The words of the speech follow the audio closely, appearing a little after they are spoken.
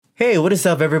Hey, what is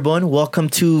up, everyone? Welcome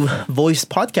to Voice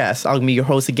Podcast. I'll be your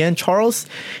host again, Charles.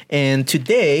 And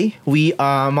today we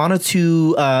are honored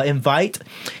to invite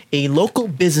a local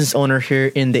business owner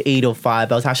here in the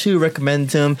 805. I was actually recommended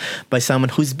to him by someone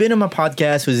who's been on my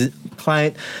podcast, who's a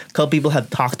client. A couple people have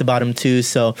talked about him too.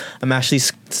 So I'm actually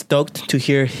stoked to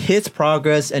hear his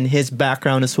progress and his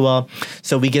background as well.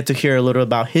 So we get to hear a little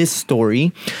about his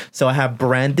story. So I have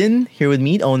Brandon here with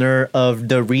me, owner of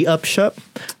the Re-Up Shop,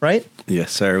 right?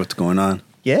 Yes, sir. What's going on?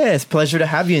 Yeah, it's a pleasure to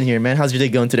have you in here, man. How's your day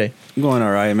going today? Going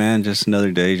all right, man. Just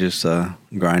another day, just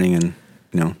grinding and,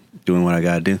 doing what I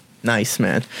got to do. Nice,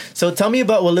 man. So tell me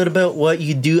about a little bit what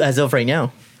you do as of right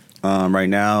now. Right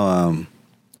now,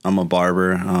 I'm a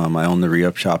barber. I own the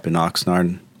Re-Up Shop in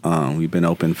Oxnard. We've been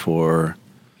open for,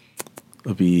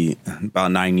 it'll be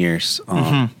about 9 years.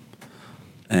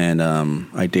 And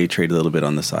I day trade a little bit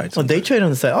on the side. Oh, day trade on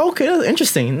the side. Oh, okay, that's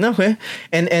interesting. Okay,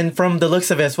 and from the looks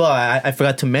of it as well, I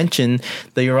forgot to mention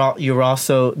that you are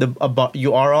also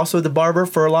the barber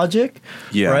for Logic.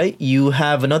 Yeah. Right. You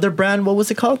have another brand. What was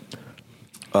it called?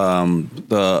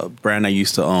 The brand I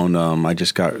used to own,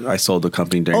 I sold the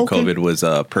company during COVID, was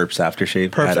Perps Aftershave.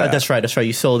 Perps, that's right.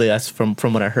 You sold it. That's from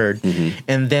what I heard. Mm-hmm.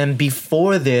 And then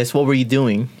before this, what were you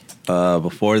doing?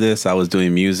 Before this, I was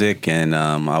doing music, and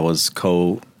I was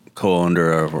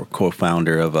co-owner or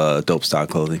co-founder of Dope Stock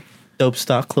Clothing. Dope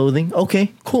Stock Clothing.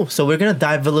 Okay, cool. So we're gonna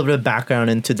dive a little bit of background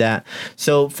into that.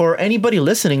 So for anybody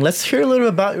listening, let's hear a little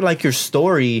bit about like your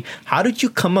story. How did you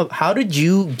come up? How did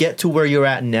you get to where you're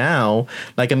at now?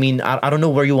 Like, I mean, I don't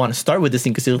know where you want to start with this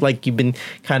thing because it looks like you've been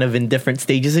kind of in different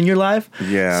stages in your life.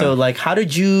 Yeah. So like, how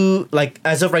did you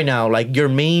as of right now, like your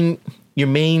main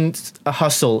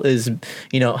hustle is,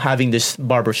 having this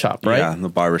barbershop, right? Yeah, the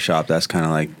barbershop. That's kind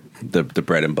of like the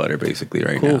bread and butter basically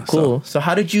right now. Cool. So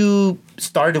how did you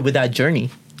start with that journey?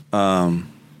 Let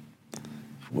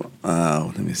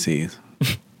me see.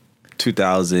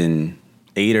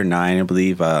 2008 or 9, I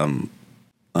believe. I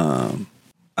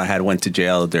had went to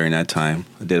jail during that time.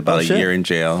 I did about a year in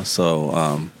jail.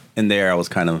 So in there I was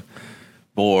kind of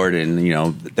bored,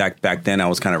 and back then I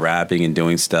was kind of rapping and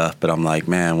doing stuff, but I'm like,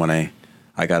 man, when I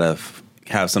gotta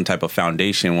have some type of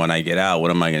foundation when I get out.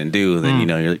 What am I going to do?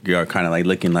 Then, you're kind of like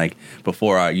looking like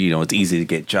before, it's easy to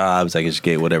get jobs. I can just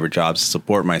get whatever jobs to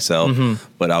support myself. Mm-hmm.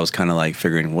 But I was kind of like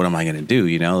figuring, what am I going to do?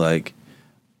 I'm not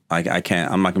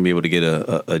going to be able to get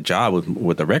a job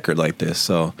with a record like this.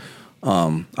 So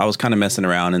I was kind of messing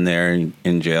around in there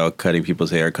in jail, cutting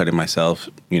people's hair, cutting myself,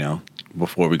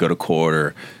 before we go to court,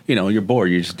 or, you're bored.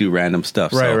 You just do random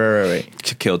stuff. Right.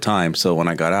 To kill time. So when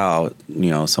I got out,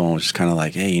 someone was just kind of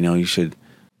like, hey, you should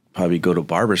probably go to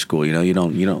barber school. You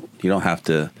don't have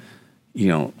to,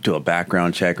 do a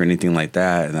background check or anything like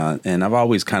that. And I've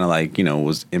always kind of like,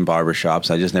 was in barber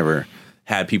shops. I just never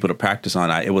had people to practice on.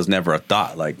 It was never a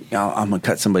thought like, I'm gonna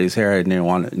cut somebody's hair. I didn't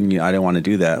want to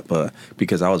do that, but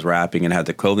because I was rapping and had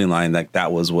the clothing line, like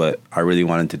that was what I really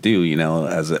wanted to do,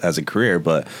 as a career.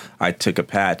 But I took a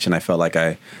patch, and I felt like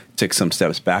I took some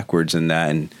steps backwards in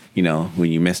that. And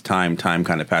when you miss time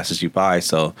kind of passes you by.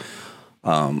 So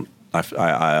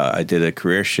I did a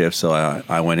career shift, so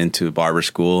I went into barber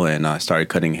school, and I started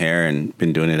cutting hair, and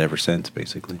been doing it ever since,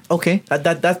 basically. Okay,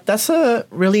 that's a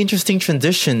really interesting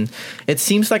transition. It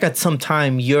seems like at some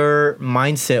time your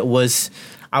mindset was,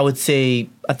 I would say,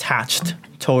 attached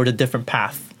toward a different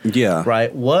path. Yeah.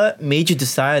 Right. What made you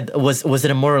decide? Was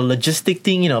it a more logistic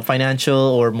thing, financial,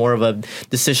 or more of a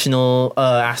decisional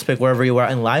aspect wherever you are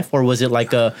in life, or was it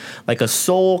like a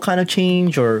soul kind of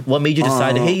change, or what made you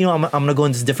decide? Hey, I'm gonna go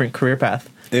in this different career path.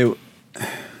 It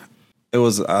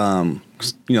was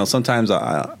sometimes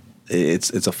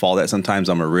it's a fault that sometimes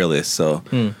I'm a realist. So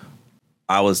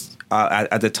I was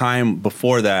at the time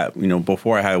before that,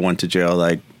 before I went to jail,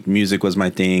 like, music was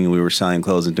my thing. We were selling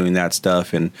clothes and doing that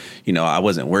stuff, and I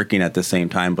wasn't working at the same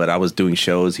time, but I was doing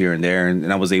shows here and there,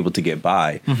 and I was able to get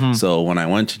by. Mm-hmm. So when I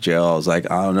went to jail, I was like,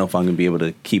 I don't know if I'm gonna be able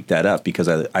to keep that up, because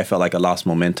I felt like I lost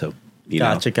momentum.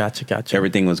 Gotcha.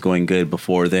 Everything was going good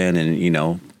before then, and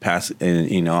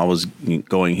I was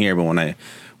going here, but when I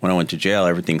went to jail,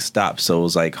 everything stopped. So it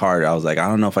was like hard. I was like, I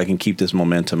don't know if I can keep this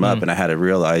momentum up, and I had to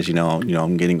realize,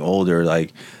 I'm getting older.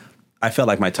 Like, I felt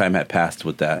like my time had passed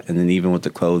with that. And then even with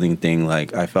the clothing thing,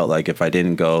 like, I felt like if I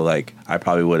didn't go, like, I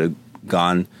probably would have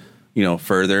gone,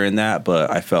 further in that.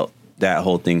 But I felt that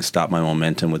whole thing stopped my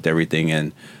momentum with everything.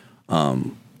 And I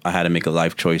had to make a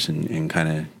life choice and kind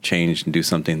of change and do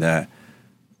something that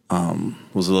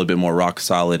was a little bit more rock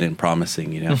solid and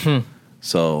promising, Mm-hmm.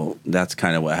 So that's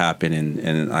kind of what happened.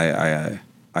 And I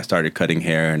started cutting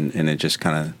hair, and it just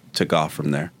kind of took off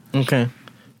from there. Okay.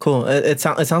 Cool. It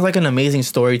sounds like an amazing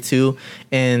story too.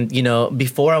 And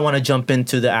before I want to jump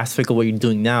into the aspect of what you're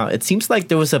doing now, it seems like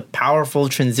there was a powerful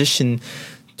transition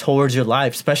towards your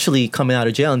life, especially coming out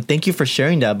of jail. And thank you for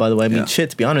sharing that, by the way. I mean,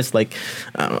 shit, to be honest, like,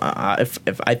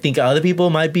 if I think other people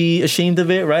might be ashamed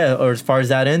of it, right? Or as far as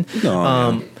that end.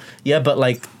 No, yeah, but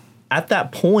like at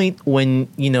that point when,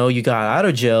 you got out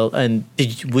of jail, and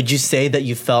would you say that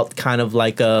you felt kind of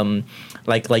like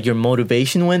your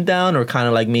motivation went down, or kind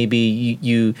of like maybe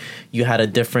you had a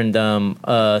different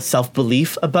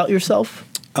self-belief about yourself?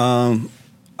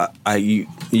 You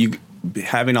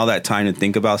having all that time to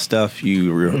think about stuff,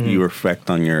 you reflect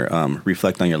on your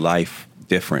life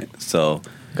different. So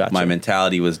Gotcha. My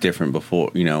mentality was different before,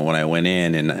 when I went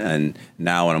in, and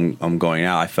now when I'm going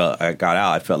out, I got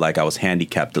out, I felt like I was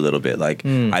handicapped a little bit. Like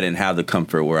I didn't have the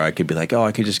comfort where I could be like, oh,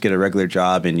 I could just get a regular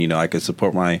job and, I could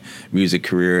support my music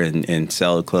career and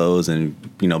sell clothes and,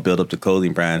 build up the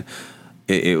clothing brand.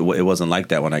 It wasn't like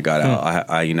that when I got out.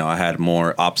 I had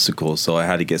more obstacles, so I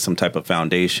had to get some type of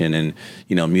foundation, and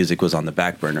music was on the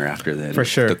back burner after that. For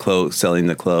sure, selling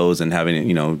the clothes and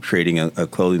having creating a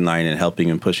clothing line and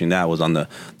helping and pushing that was on the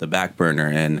back burner,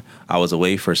 and I was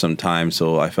away for some time,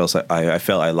 so I felt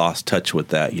I lost touch with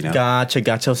that.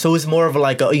 Gotcha. So it's more of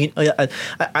like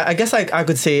I guess I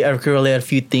could say I could relate a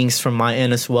few things from my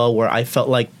end as well, where I felt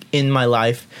like in my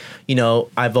life,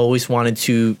 I've always wanted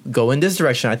to go in this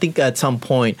direction. I think at some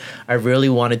point I really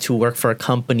wanted to work for a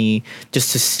company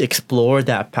just to explore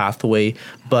that pathway,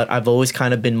 but I've always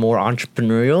kind of been more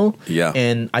entrepreneurial. Yeah.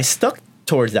 And I stuck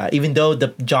towards that, even though the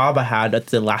job I had at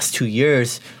the last 2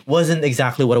 years wasn't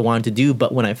exactly what I wanted to do.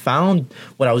 But when I found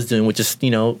what I was doing, which is,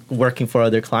 working for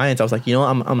other clients, I was like,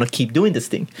 I'm going to keep doing this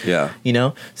thing. Yeah.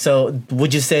 So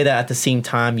would you say that at the same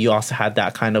time you also had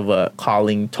that kind of a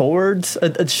calling towards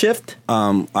a shift?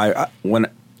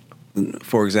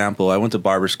 For example, I went to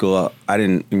barber school. I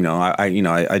didn't,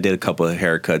 I did a couple of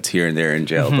haircuts here and there in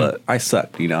jail, but I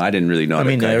sucked. I didn't really know how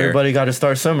to cut hair. Everybody got to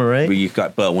start somewhere, right?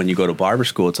 But when you go to barber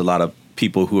school, it's a lot of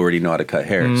people who already know how to cut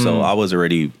hair. So I was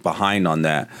already behind on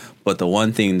that. But the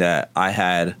one thing that I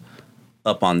had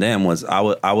up on them was I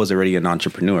was already an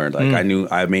entrepreneur. Like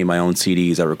I made my own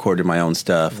CDs. I recorded my own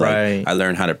stuff. Right. Like I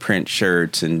learned how to print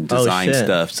shirts and design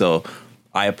stuff. So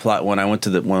I applied when I went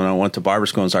to barber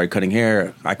school and started cutting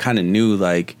hair. I kind of knew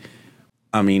I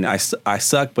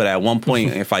suck, but at one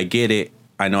point, if I get it,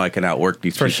 I know I can outwork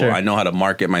these people. Sure. I know how to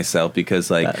market myself because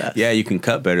you can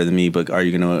cut better than me, but are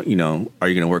you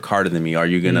gonna work harder than me? Are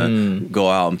you gonna go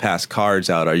out and pass cards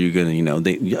out? Are you gonna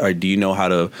do you know how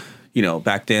to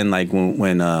back then, like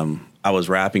when I was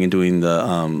rapping and doing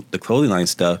the clothing line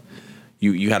stuff,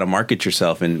 you had to market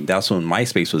yourself, and that's when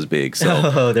MySpace was big.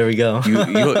 So there we go.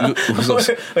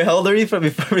 Wait, how old are you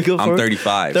before we go forward? I'm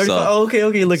 35. 35. So, okay,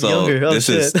 you look younger. This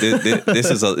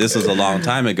is a long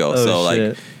time ago.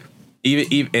 Shit.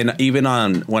 Even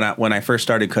on when I first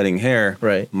started cutting hair,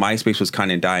 right, MySpace was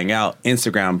kind of dying out.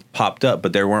 Instagram popped up,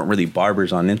 but there weren't really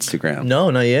barbers on Instagram.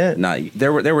 No, not yet.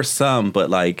 There were some,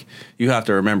 but like you have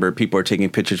to remember, people are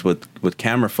taking pictures with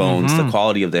camera phones. The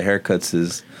quality of the haircuts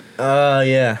is,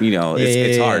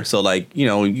 it's hard. So like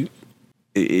you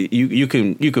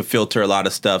can filter a lot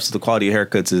of stuff. So the quality of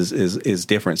haircuts is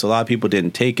different. So a lot of people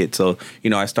didn't take it. So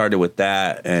I started with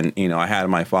that, and I had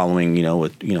my following.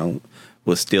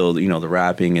 Was still, the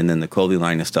rapping and then the clothing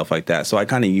line and stuff like that. So I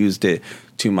kind of used it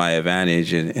to my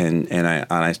advantage, and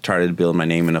I started to build my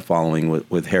name and a following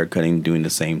with haircutting, doing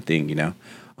the same thing,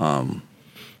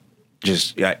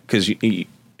 because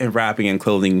in rapping and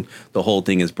clothing, the whole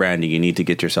thing is branding. You need to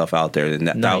get yourself out there, and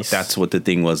that's what the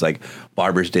thing was. Like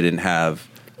barbers didn't have,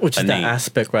 which is that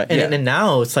aspect, right? And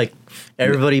now it's like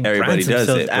everybody brands does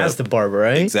themselves it as the barber,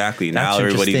 right? Exactly. Now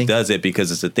everybody does it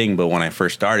because it's a thing. But when I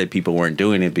first started, people weren't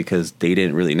doing it because they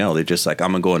didn't really know. They're just like,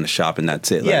 I'm gonna go in the shop and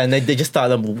that's it. Yeah, and they just thought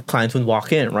the clients would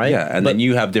walk in, right? Yeah, and then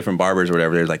you have different barbers or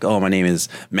whatever. They're like, oh, my name is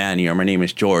Manny or my name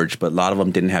is George, but a lot of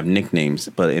them didn't have nicknames.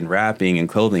 But in rapping and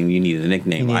clothing, you need a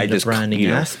nickname. You need the branding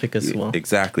aspect as well.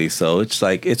 Exactly. So it's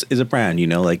like it's a brand.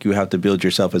 Like you have to build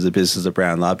yourself as a business, as a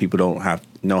brand. A lot of people don't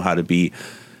know how to be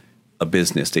a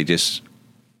business. They just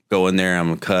go in there, I'm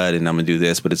gonna cut and I'm gonna do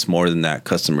this, but it's more than that.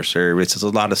 Customer service, there's a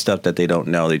lot of stuff that they don't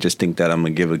know. They just think that I'm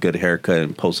gonna give a good haircut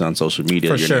and post it on social media.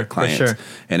 For sure, clients. For sure.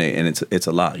 And it's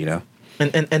a lot,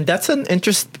 And that's an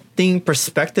interesting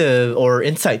perspective or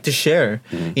insight to share,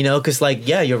 because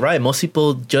you're right. Most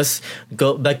people just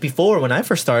go, like before when I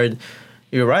first started,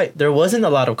 you're right. There wasn't a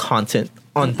lot of content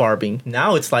on barbing.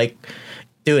 Now it's like,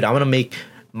 dude, I want to make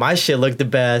my shit look the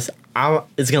best.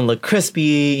 It's gonna look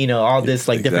crispy, all this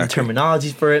different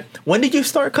terminology for it. When did you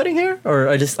start cutting hair,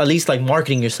 or just at least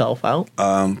marketing yourself out?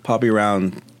 Probably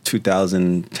around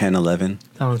 2010, 11.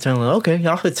 Okay,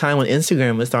 y'all had time when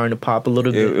Instagram was starting to pop a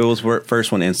little bit. It was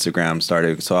first when Instagram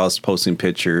started, so I was posting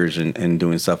pictures and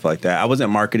doing stuff like that. I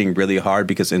wasn't marketing really hard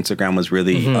because Instagram was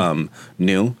really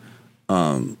new,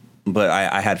 but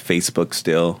I had Facebook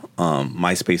still.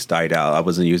 MySpace died out. I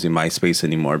wasn't using MySpace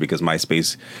anymore because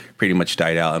MySpace pretty much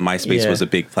died out, and MySpace was a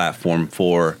big platform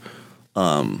for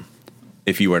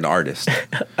if you were an artist.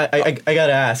 I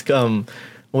gotta ask,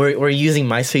 were you using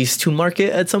MySpace to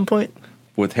market at some point?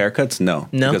 With haircuts, no.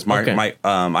 Because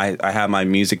I have my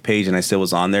music page and I still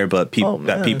was on there, but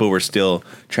people were still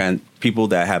people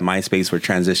that had MySpace were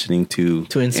transitioning to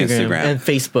Instagram and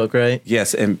Facebook, right?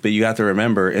 Yes, but you have to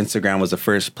remember Instagram was the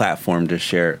first platform to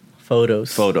share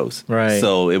photos, right?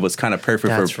 So it was kind of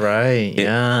perfect. That's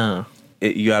right.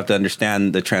 You have to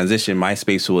understand the transition.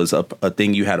 MySpace was a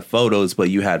thing. You had photos, but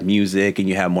you had music and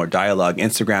you had more dialogue.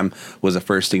 Instagram was the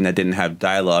first thing that didn't have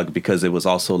dialogue because it was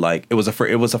also like it was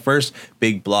a first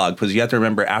big blog. Because you have to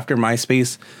remember after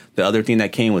MySpace, the other thing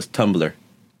that came was Tumblr.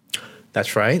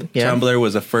 That's right. Yeah. Tumblr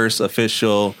was the first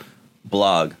official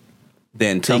blog.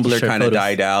 Then Tumblr kind of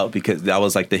died out because that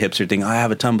was like the hipster thing. I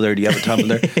have a Tumblr. Do you have a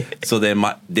Tumblr? So then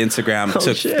the Instagram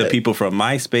took the people from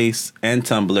MySpace and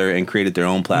Tumblr and created their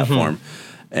own platform,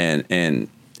 and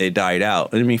it died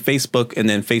out. I mean,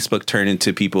 Facebook turned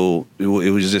into people. It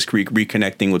was just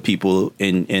reconnecting with people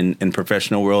in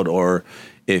professional world or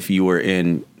if you were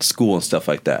in school and stuff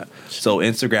like that. So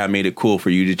Instagram made it cool for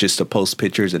you to post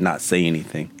pictures and not say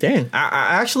anything. Dang,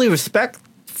 I actually respect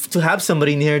to have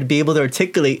somebody in here to be able to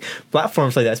articulate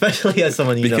platforms like that, especially as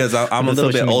someone because I'm a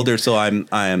little bit older, so I'm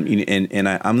a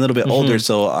little bit older,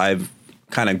 so I've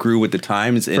kind of grew with the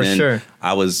times, and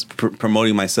I was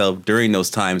promoting myself during those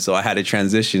times, so I had to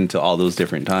transition to all those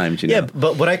different times. Yeah,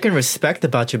 but what I can respect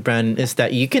about your brand is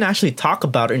that you can actually talk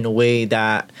about it in a way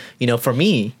that for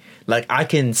me, like I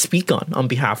can speak on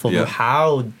behalf of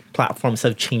how platforms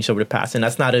have changed over the past, and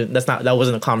that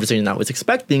wasn't a conversation I was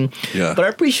expecting. Yeah. But I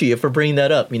appreciate you for bringing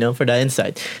that up, for that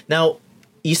insight. Now,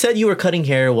 you said you were cutting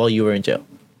hair while you were in jail.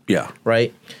 Yeah.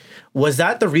 Right. Was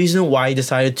that the reason why you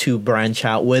decided to branch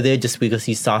out with it, just because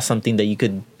you saw something that you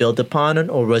could build upon,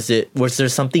 or was there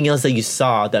something else that you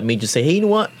saw that made you say, "Hey, you know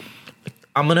what?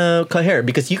 I'm gonna cut hair,"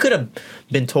 because you could have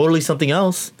been totally something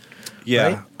else.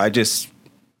 Yeah, right?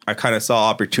 I kind of saw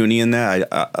opportunity in that.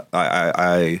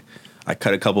 I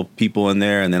cut a couple people in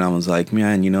there, and then I was like,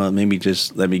 man, maybe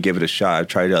just let me give it a shot. I've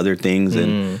tried other things,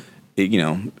 and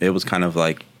it was kind of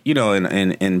like,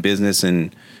 in business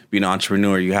and being an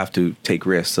entrepreneur, you have to take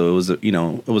risks. So it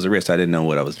was a risk. I didn't know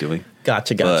what I was doing.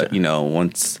 Gotcha. But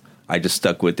once I just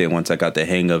stuck with it, once I got the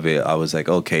hang of it, I was like,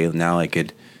 okay, now I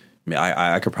could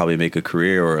probably make a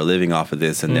career or a living off of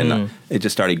this. And then it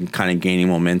just started kind of gaining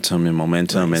momentum,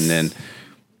 nice. And then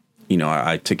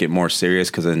I took it more serious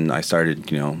because then I started,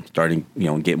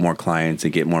 get more clients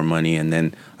and get more money. And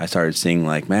then I started seeing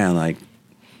like, man, like,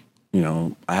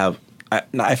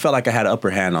 I felt like I had an upper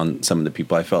hand on some of the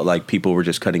people. I felt like people were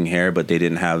just cutting hair, but they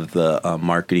didn't have the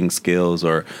marketing skills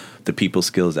or the people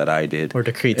skills that I did. Or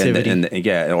the creativity.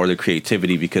 Or the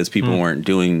creativity, because people weren't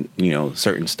doing,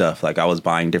 certain stuff. Like I was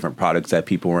buying different products that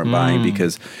people weren't buying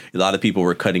because a lot of people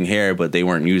were cutting hair, but they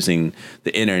weren't using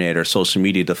the internet or social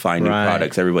media to find new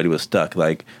products. Everybody was stuck.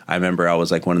 Like I remember I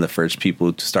was like one of the first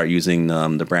people to start using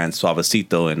the brand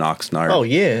Suavecito in Oxnard. Oh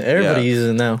yeah, everybody uses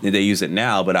it now. They use it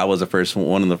now, but I was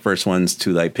one of the first ones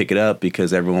to like pick it up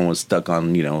because everyone was stuck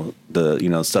on,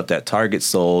 the stuff that Target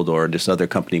sold or this other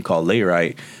company called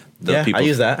Layrite. I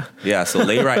use that. Yeah, so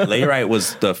Layrite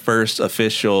was the first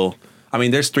official. I mean,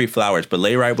 there's 3 flowers, but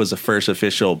Layrite was the first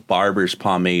official barber's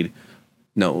pomade.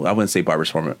 No, I wouldn't say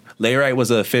barber's pomade. Layrite was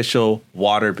the official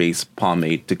water-based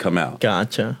pomade to come out.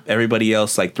 Gotcha. Everybody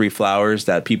else, like 3 flowers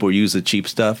that people use the cheap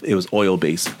stuff, it was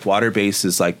oil-based. Water-based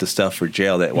is like the stuff for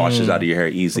jail that washes out of your hair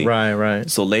easy. Right.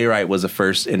 So Layrite was the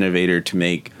first innovator to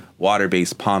make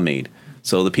water-based pomade.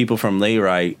 So the people from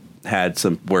Layrite had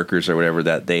some workers or whatever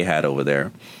that they had over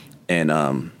there.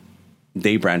 And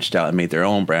they branched out and made their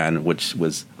own brand, which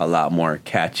was a lot more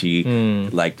catchy.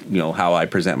 Like, how I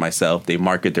present myself. They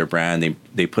market their brand.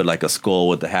 They put like a skull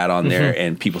with the hat on there,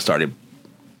 and people started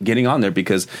getting on there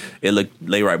because it looked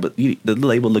Layrite, but the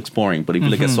label looks boring. But if you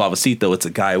look at Suavecito, it's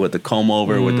a guy with a comb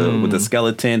over with the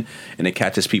skeleton, and it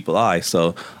catches people's eye.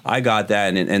 So I got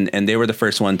that, and they were the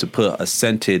first one to put a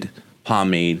scented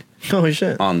pomade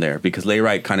on there because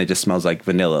Layrite kind of just smells like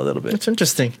vanilla a little bit. That's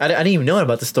interesting. I didn't even know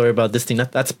about the story about this thing.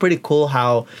 That's pretty cool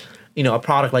how a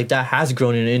product like that has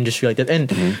grown in an industry like that.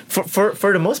 And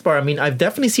for the most part, I mean, I've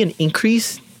definitely seen an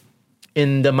increase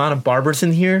in the amount of barbers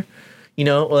in here, You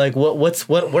know, like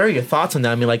what are your thoughts on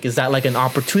that? I mean, like, is that like an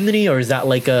opportunity or is that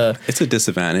like it's a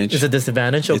disadvantage. It's a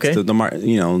disadvantage. Okay. It's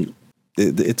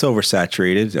it's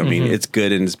oversaturated. I mean, it's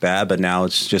good and it's bad, but now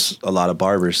it's just a lot of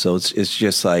barbers. So it's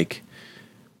just like,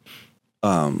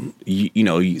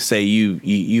 you say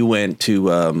you went to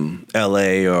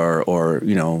LA or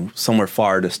somewhere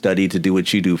far to study to do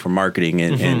what you do for marketing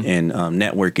and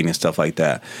networking and stuff like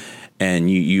that.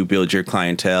 And you build your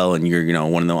clientele and you're,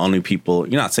 one of the only people,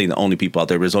 you're not saying the only people out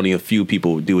there, but there's only a few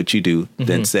people who do what you do.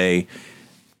 Then say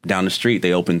down the street,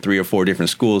 they open 3 or 4 different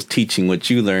schools teaching what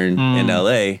you learned in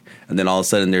LA. And then all of a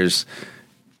sudden there's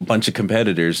a bunch of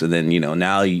competitors. And then,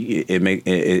 now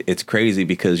it's crazy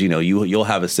because, you'll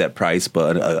have a set price,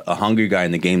 but a hungry guy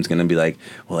in the game is going to be like,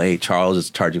 well, hey, Charles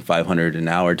is charging $500 an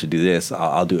hour to do this.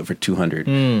 I'll do it for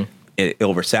 $200. It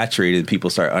oversaturated. People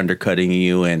start undercutting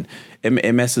you and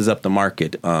it messes up the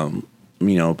market.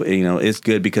 It's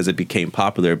good because it became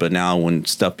popular, but now when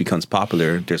stuff becomes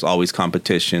popular, there's always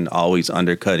competition, always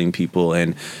undercutting people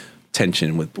and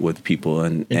tension with people.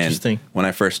 And when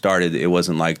I first started, it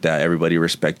wasn't like that. Everybody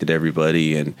respected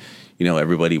everybody and,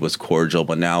 everybody was cordial.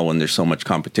 But now when there's so much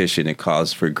competition, it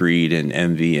calls for greed and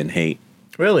envy and hate.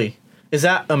 Really? Is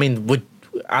that,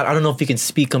 I don't know if you can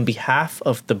speak on behalf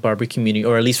of the barber community,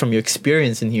 or at least from your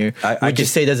experience in here. Would you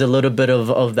say there's a little bit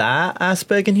of that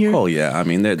aspect in here? Oh yeah, I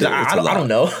mean, it's I don't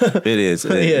know. It is,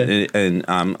 and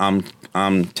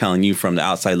I'm telling you from the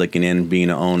outside looking in, being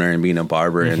an owner and being a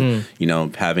barber, and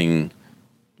having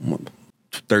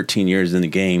 13 years in the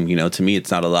game. To me,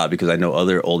 it's not a lot because I know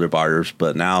other older barbers,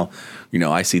 but now,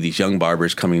 I see these young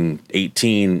barbers coming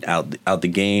 18 out the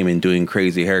game and doing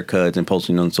crazy haircuts and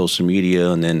posting on social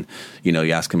media. And then, you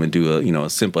ask them to do a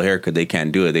simple haircut. They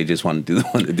can't do it. They just want to do the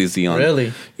one that they see on.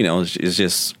 Really?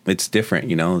 It's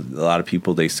different. A lot of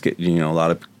people, a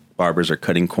lot of barbers are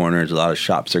cutting corners. A lot of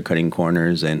shops are cutting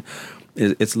corners, and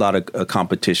it's a lot of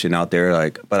competition out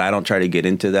there. But I don't try to get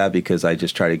into that because I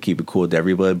just try to keep it cool with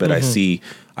everybody. But I see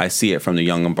it from the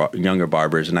younger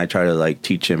barbers, and I try to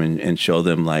teach them and show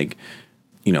them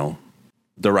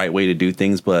the right way to do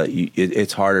things. But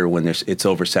it's harder when it's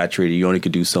oversaturated. You only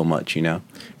could do so much,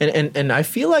 And I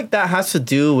feel like that has to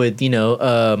do with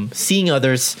seeing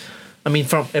others. I mean,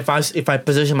 if I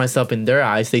position myself in their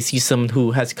eyes, they see someone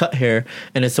who has cut hair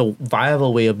and it's a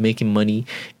viable way of making money,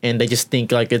 and they just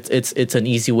think it's an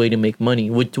easy way to make money.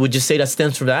 Would you say that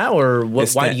stems from that, or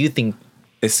why do you think?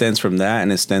 It stems from that,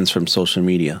 and it stems from social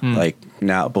media.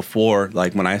 Now, before,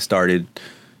 when I started,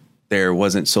 there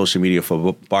wasn't social media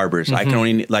for barbers. I can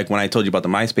only, when I told you about the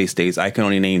MySpace days, I can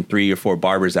only name 3 or 4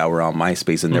 barbers that were on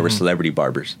MySpace, and they were celebrity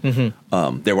barbers.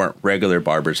 There weren't regular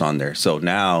barbers on there. So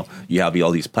now you have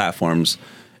all these platforms,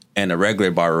 and a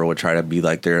regular barber would try to be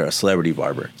like they're a celebrity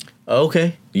barber.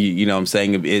 Okay. You know what I'm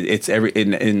saying? It's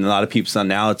in a lot of people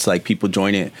now, it's like people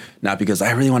join it not because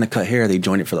I really want to cut hair. They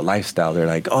join it for the lifestyle. They're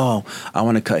like, oh, I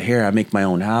want to cut hair. I make my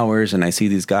own hours, and I see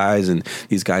these guys, and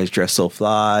these guys dress so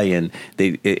fly, and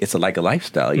it's like a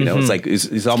lifestyle. It's like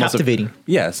it's almost captivating.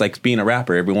 It's like being a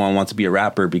rapper. Everyone wants to be a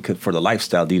rapper because for the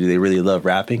lifestyle. Do they really love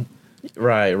rapping?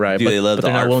 Right. Do they love but the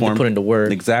they're not art willing form? to put into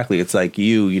work. Exactly. It's like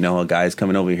a guy's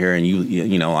coming over here,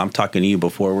 and I'm talking to you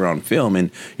before we're on film, and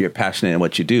you're passionate in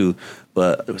what you do.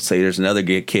 But say there's another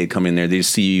kid come in there, they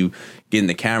just see you get in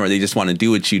the camera, they just want to do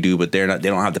what you do, but they don't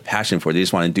have the passion for it. They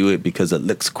just want to do it because it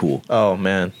looks cool. Oh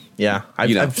man, yeah, I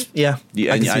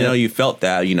know you felt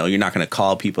that. You're not going to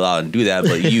call people out and do that,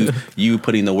 but you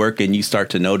putting the work in, you start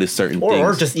to notice certain things,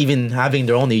 or just even having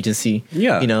their own agency.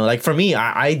 Yeah, like for me,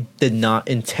 I did not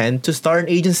intend to start an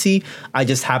agency. I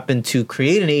just happened to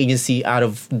create an agency out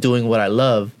of doing what I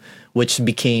love, which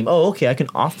became, I can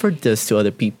offer this to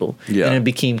other people. Yeah. And it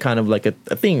became kind of like a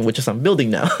thing, which is I'm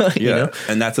building now.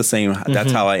 And that's the same.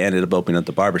 That's how I ended up opening up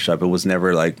the barbershop. It was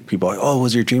never like people are like, oh,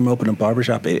 was your dream to open a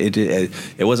barbershop? It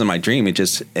wasn't my dream. It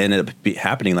just ended up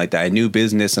happening like that. I knew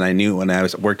business, and I knew when I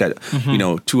worked at,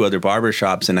 2 other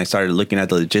barbershops, and I started looking at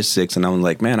the logistics, and I was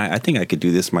like, man, I think I could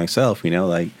do this myself, And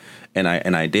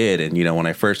I did. And, when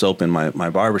I first opened my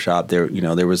barbershop, there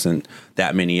wasn't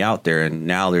that many out there. And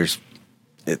now there's,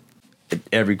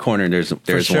 every corner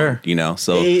there's sure. one,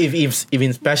 so even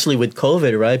especially with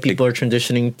COVID, right? People are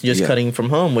transitioning to just cutting from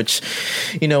home, which,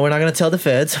 we're not going to tell the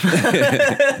feds.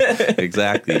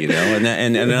 Exactly.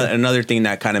 And another thing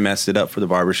that kind of messed it up for the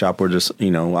barbershop, or just,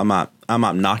 I'm not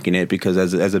knocking it, because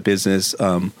as a business,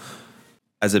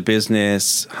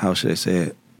 how should I say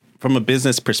it? From a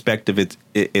business perspective,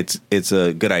 it's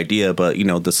a good idea, but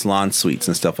the salon suites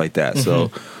and stuff like that.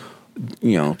 So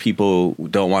people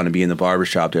don't want to be in the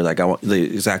barbershop. They're like, I want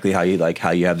exactly how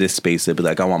you have this space. They'd be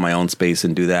like, I want my own space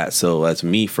and do that. So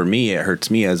for me, it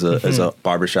hurts me as a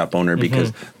barbershop owner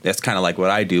because that's kind of like what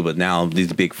I do. But now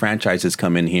these big franchises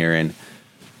come in here and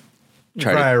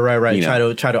try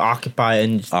to occupy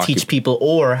and teach people,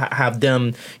 or have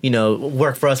them,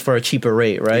 work for us for a cheaper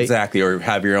rate, right? Exactly, or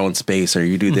have your own space, or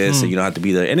you do this, and you don't have to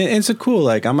be there. And it's a cool.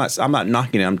 Like I'm not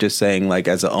knocking it. I'm just saying, like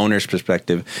as an owner's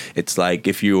perspective, it's like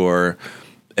if you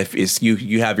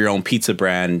have your own pizza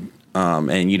brand.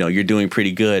 And you're doing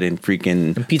pretty good, and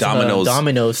freaking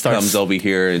Domino's starts comes over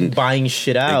here and buying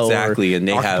shit out, exactly, and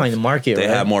they have the market. They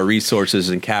have more resources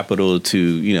and capital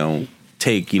to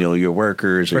take your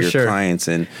workers or your clients,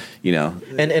 and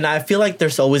and I feel like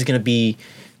there's always going to be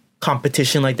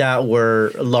competition like that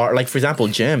where like for example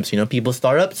gyms, people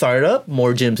started up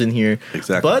more gyms in here,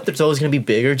 exactly, but there's always going to be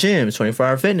bigger gyms,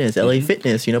 24-hour fitness, LA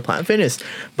Fitness, Planet Fitness.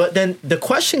 But then the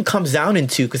question comes down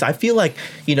into, because I feel like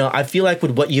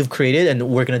with what you've created, and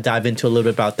we're going to dive into a little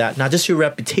bit about that, not just your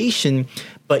reputation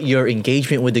but your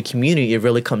engagement with the community, it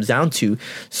really comes down to.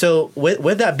 So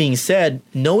with that being said,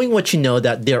 knowing what you know,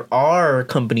 that there are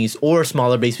companies or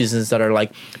smaller based businesses that are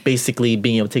like basically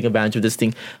being able to take advantage of this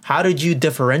thing, how did you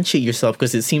differentiate yourself?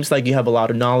 Because it seems like you have a lot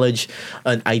of knowledge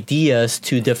and ideas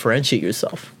to differentiate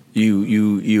yourself.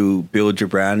 You build your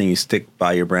brand and you stick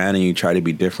by your brand and you try to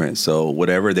be different. So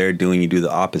whatever they're doing, you do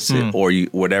the opposite, or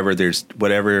whatever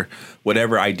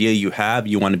idea you have,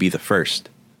 you want to be the first.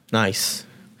 Nice.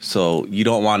 So you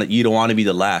don't want to be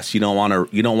the last. You don't want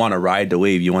to ride the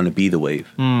wave. You want to be the wave.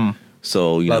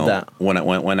 So that.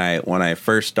 when I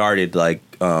first started, like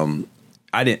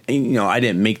I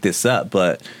didn't make this up,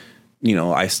 but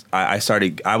I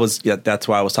started. That's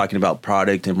why I was talking about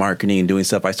product and marketing and doing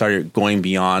stuff. I started going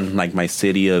beyond like my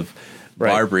city of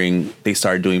barbering. They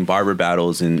started doing barber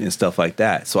battles and stuff like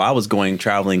that. So I was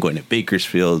traveling, going to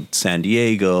Bakersfield, San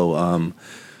Diego,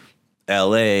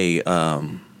 LA.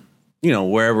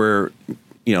 Wherever,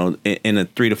 in a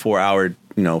 3 to 4 hour,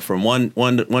 from one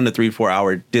to 3 to 4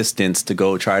 hour distance to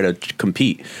go try to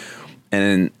compete.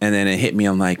 And then it hit me.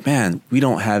 I'm like, man, we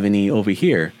don't have any over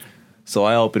here. So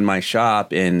I opened my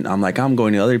shop and I'm like, I'm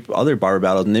going to other barber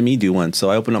battles and let me do one. So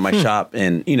I opened up my shop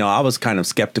and, I was kind of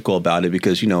skeptical about it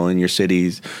because, in your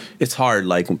cities, it's hard.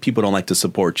 Like when people don't like to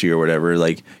support you or whatever,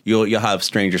 like you'll have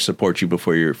strangers support you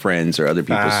before your friends or other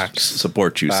people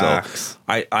support you. Facts.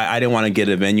 So I didn't want to get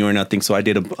a venue or nothing. So I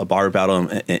did a barber battle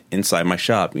inside my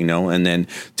shop, and then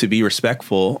to be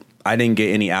respectful, I didn't get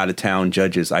any out of town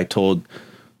judges. I told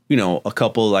a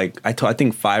couple, like I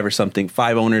think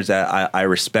 5 owners that I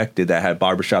respected that had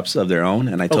barbershops of their own.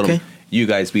 And I told them, you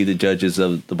guys be the judges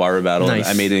of the barber battle. Nice.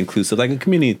 I made it inclusive, like a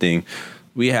community thing.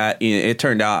 We had, it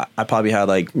turned out I probably had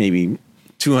like maybe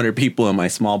 200 people in my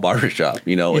small barbershop.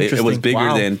 It was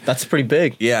bigger than. That's pretty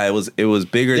big. Yeah, it was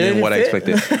bigger than what I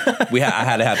expected. I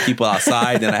had to have people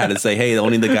outside, and I had to say, hey,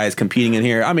 only the guys competing in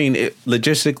here. I mean,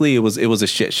 logistically, it was a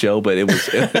shit show, but it was.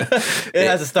 It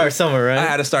has to start somewhere, right? I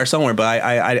had to start somewhere, but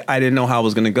I didn't know how it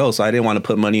was going to go, so I didn't want to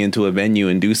put money into a venue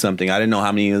and do something. I didn't know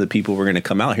how many of the people were going to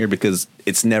come out here because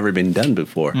it's never been done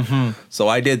before. So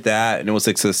I did that, and it was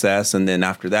a success. And then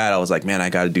after that, I was like, man, I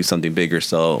got to do something bigger.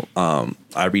 So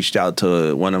I reached out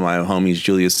to one of my homies,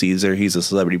 Julius Caesar. He's a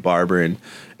celebrity barber and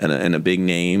a big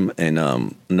name, and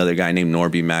another guy named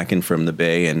Norby Mackin from the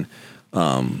Bay, and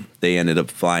they ended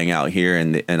up flying out here,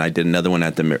 and I did another one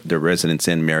at the Residence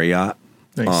Inn Marriott.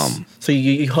 Nice. So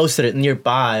you hosted it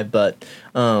nearby, but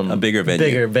a bigger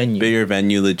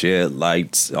venue, legit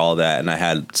lights, all that, and I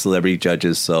had celebrity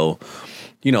judges. So.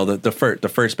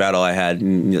 The first battle I had,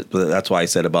 that's why I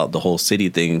said about the whole city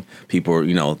thing. People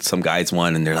were, some guys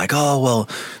won and they're like, oh, well,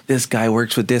 this guy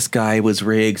works with this guy, it was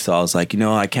rigged. So I was like,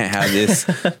 I can't have this.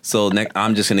 So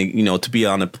I'm just going to, to be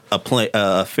on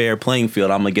a fair playing field,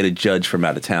 I'm going to get a judge from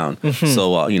out of town.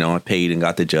 So, I paid and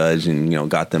got the judge and,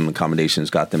 got them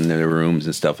accommodations, got them in their rooms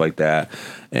and stuff like that.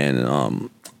 And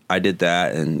I did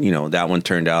that. And, that one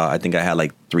turned out, I think I had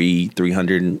like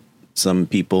 300 some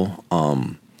people.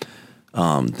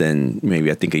 Then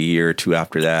maybe I think a year or two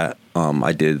after that,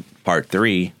 I did part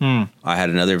 3. I had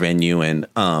another venue, and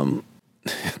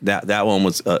that one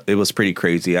was it was pretty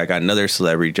crazy. I got another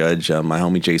celebrity judge, my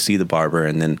homie JC the barber,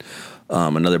 and then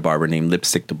another barber named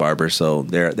Lipstick the barber. So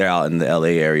they're out in the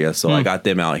LA area. So I got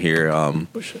them out here,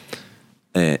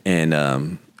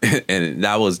 and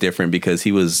that was different because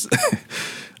he was.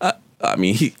 I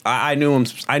mean, I knew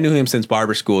him since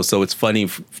barber school, so it's funny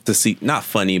to see. Not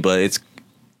funny, but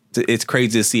it's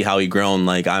crazy to see how he grown.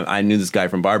 Like I knew this guy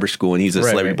from barber school, and he's a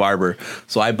celebrity barber.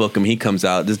 So I book him. He comes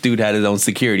out. This dude had his own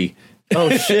security. Oh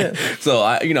shit! So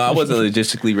I wasn't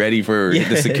logistically ready for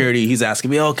the security. He's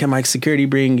asking me, "Oh, can my security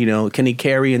bring? Can he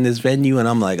carry in this venue?" And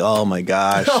I'm like, "Oh my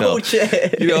gosh!" Oh so,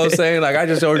 shit! You know what I'm saying? Like I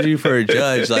just ordered you for a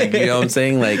judge. Like you know what I'm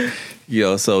saying? Like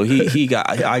so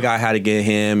I had to get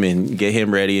him and get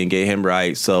him ready and get him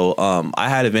right. So I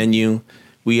had a venue.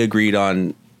 We agreed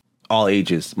on all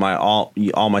ages.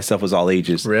 All my stuff was all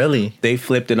ages. Really? They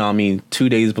flipped it on me 2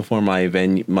 days before the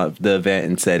event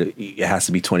and said it has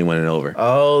to be 21 and over.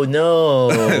 Oh no!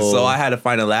 So I had to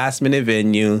find a last minute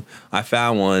venue. I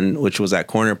found one which was at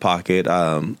Corner Pocket.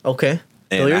 Okay.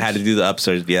 And Billiards? I had to do the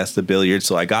upstairs. Yes, the billiards.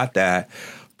 So I got that.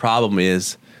 Problem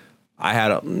is, I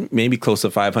had maybe close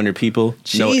to 500 people.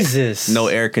 Jesus. No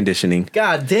air conditioning.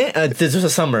 God damn! This was a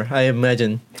summer, I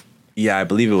imagine. Yeah, I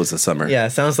believe it was the summer. Yeah,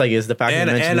 it sounds like it's the package.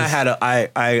 And I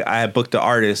had booked an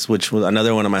artist, which was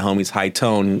another one of my homies, High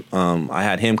Tone. I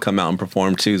had him come out and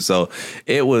perform too. So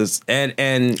it was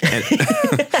and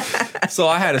so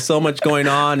I had so much going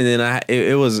on, and then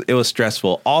it was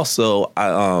stressful. Also,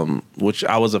 which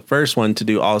I was the first one to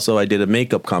do. Also, I did a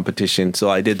makeup competition. So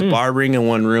I did the barbering in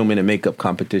one room and a makeup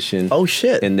competition. Oh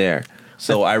shit! In there.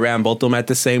 So I ran both of them at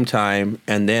the same time,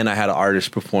 and then I had an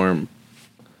artist perform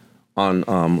on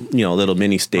a little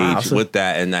mini stage with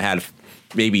that, and I had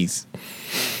maybe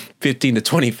 15 to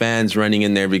 20 fans running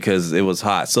in there because it was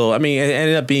hot. So I mean, it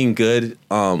ended up being good,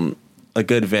 a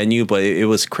good venue, but it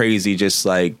was crazy, just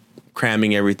like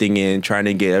cramming everything in, trying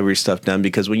to get every stuff done,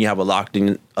 because when you have a locked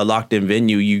in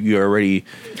venue, you already,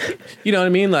 you know what I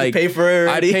mean? Like, you pay for it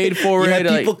already. I paid for you it.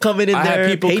 Had people coming in I there.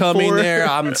 had people coming there.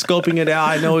 I'm scoping it out.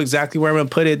 I know exactly where I'm gonna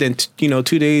put it. Then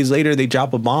 2 days later, they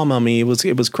drop a bomb on me. It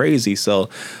was crazy. So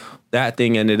that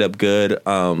thing ended up good.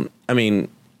 I mean,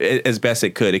 as best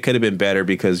it could. It could have been better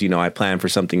because, I planned for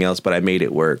something else, but I made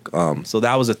it work. So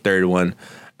that was the third one.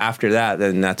 After that,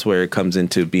 then that's where it comes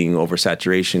into being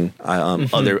oversaturation.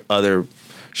 Other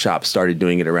shops started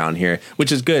doing it around here,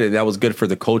 which is good. And that was good for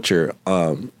the culture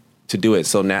to do it.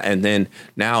 So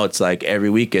now it's like every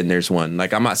weekend there's one.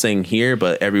 Like, I'm not saying here,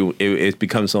 but it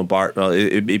becomes so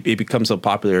it becomes so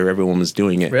popular. Everyone was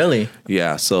doing it. Really?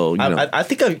 Yeah. So I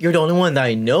think you're the only one that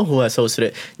I know who has hosted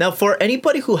it. Now, for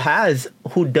anybody who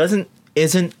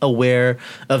isn't aware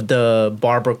of the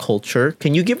barber culture,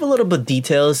 can you give a little bit of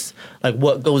details, like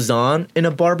what goes on in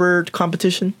a barber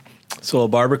competition? So a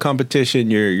barber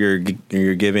competition, you're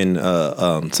given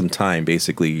some time.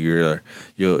 Basically, you'll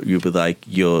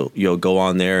go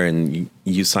on there and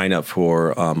you sign up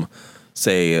for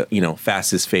say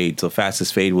fastest fade. So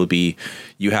fastest fade will be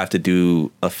you have to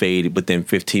do a fade within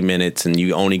 15 minutes, and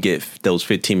you only get those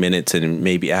 15 minutes, and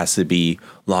maybe it has to be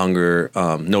longer,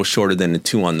 no shorter than the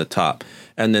 2 on the top.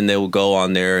 And then they will go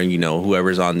on there, and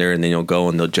whoever's on there, and then you'll go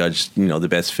and they'll judge the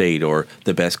best fade or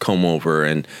the best comb over,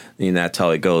 and that's how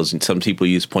it goes. And some people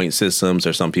use point systems,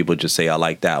 or some people just say I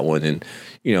like that one, and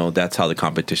that's how the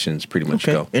competitions pretty much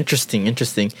go.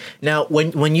 Interesting. Now,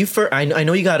 when you first, I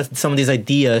know you got some of these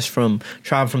ideas from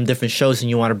different shows, and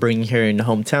you want to bring here in the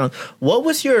hometown. What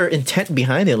was your intent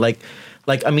behind it? Like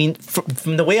I mean,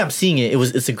 from the way I'm seeing it,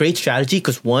 it's a great strategy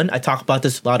because, one, I talk about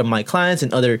this with a lot of my clients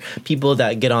and other people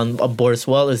that get on board as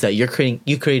well, is that you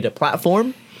create a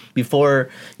platform. Before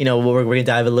we're gonna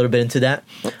dive a little bit into that,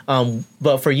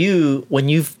 but for you, when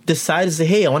you've decided to say,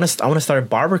 hey, I want to start a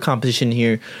barber competition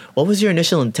here, what was your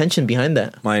initial intention behind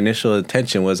that? My initial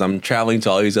intention was I'm traveling to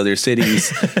all these other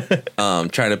cities,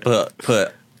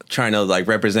 trying to like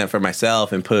represent for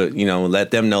myself and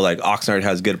let them know like Oxnard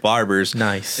has good barbers.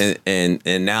 Nice.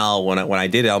 And now when I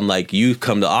did it, I'm like, you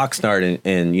come to Oxnard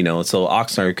and so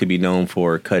Oxnard could be known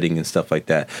for cutting and stuff like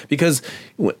that, because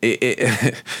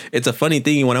it's a funny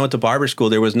thing. When I went to barber school,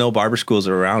 there was no barber schools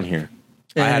around here.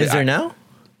 Is there now?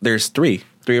 There's 3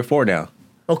 or 4 now.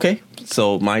 Okay.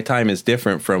 So my time is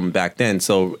different from back then.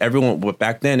 So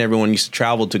back then everyone used to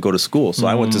travel to go to school. So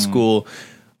I went to school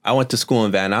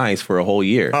in Van Nuys for a whole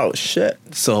year. Oh, shit.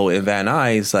 So in Van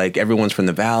Nuys, like, everyone's from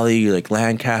the Valley, like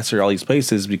Lancaster, all these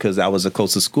places, because that was the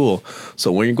closest school.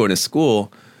 So when you're going to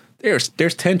school, there's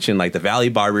tension. Like, the Valley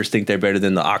barbers think they're better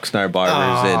than the Oxnard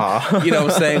barbers. Aww. And, you know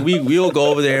what I'm saying? We'll go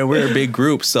over there, and we're a big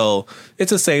group. So it's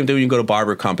the same thing when you go to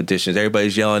barber competitions.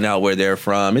 Everybody's yelling out where they're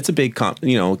from. It's a big,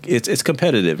 it's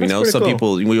competitive. That's Some cool.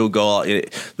 people, we'll go out.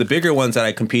 The bigger ones that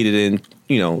I competed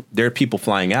in, there are people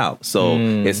flying out. So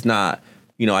it's not...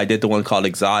 I did the one called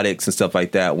exotics and stuff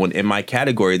like that. When in my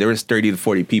category, there was 30 to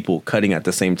 40 people cutting at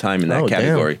the same time in that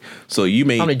category. Damn. So you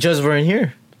made... How many judges were in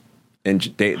here? And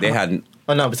they hadn't...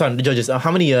 Oh, no, sorry, the judges. How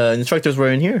many instructors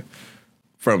were in here?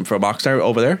 From Oxnard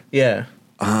over there? Yeah.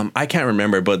 I can't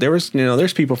remember, but there was,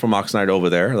 there's people from Oxnard over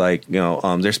there. Like,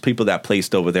 there's people that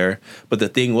placed over there. But the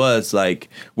thing was, like,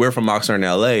 we're from Oxnard in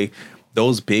LA.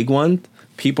 those big ones,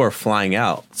 people are flying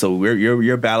out. So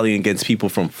you're battling against people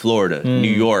from Florida,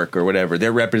 New York, or whatever.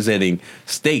 They're representing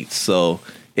states, so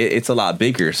it's a lot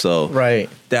bigger. So right,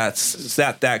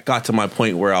 that got to my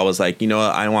point where I was like, you know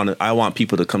what, I want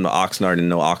people to come to Oxnard and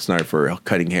know Oxnard for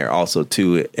cutting hair also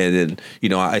too. And then, you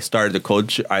know, I started the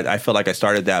coach. I felt like I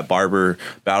started that barber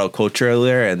battle culture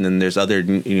earlier, and then there's other,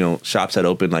 you know, shops that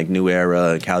open like New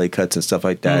Era, Cali Cuts, and stuff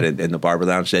like that, and the Barber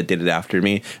Lounge that did it after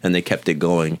me, and they kept it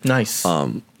going. Nice.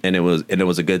 And it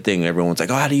was a good thing. Everyone's like,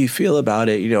 oh, how do you feel about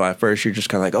it? You know, at first you're just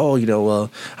kind of like, oh, you know,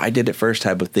 well, I did it first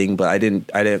type of thing, but I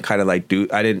didn't kind of like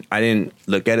I didn't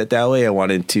look at it that way. I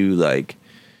wanted to like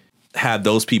have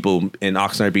those people in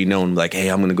Oxnard be known like, hey,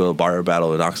 I'm going to go to a barber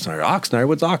battle in Oxnard. Oxnard,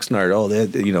 what's Oxnard? Oh,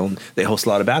 you know, they host a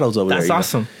lot of battles over there. That's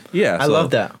awesome. Yeah. I love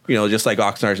that. You know, just like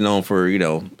Oxnard's known for, you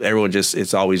know,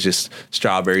 it's always just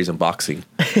strawberries and boxing.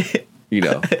 You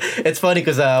know, it's funny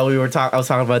because I was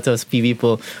talking about to a few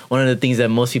people. One of the things that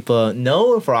most people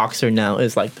know for Oxford now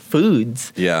is like the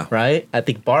foods. Yeah. Right. I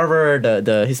think barber,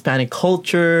 the Hispanic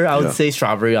culture. I would say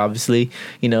strawberry, obviously.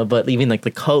 You know, but even like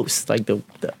the coast, like the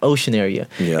ocean area.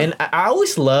 Yeah. And I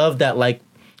always love that, like,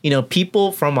 you know,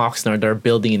 people from Oxnard that are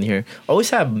building in here always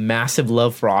have massive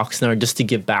love for Oxnard, just to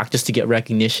give back, just to get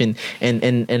recognition.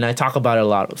 And I talk about it a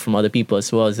lot from other people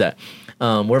as well, is that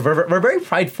we're very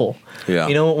prideful. Yeah.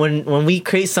 You know, when we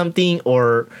create something,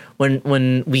 or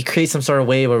when we create some sort of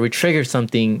wave, or we trigger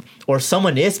something, or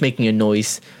someone is making a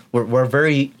noise, we're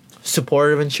very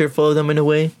supportive and cheerful of them in a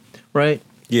way, right?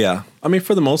 Yeah. I mean,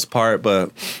 for the most part,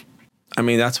 but I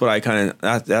mean, that's where I kind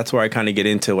of get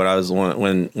into what I was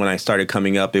when I started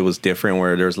coming up. It was different,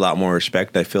 where there's a lot more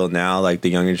respect. I feel now like the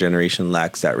younger generation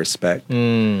lacks that respect.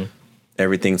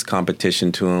 Everything's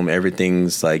competition to them.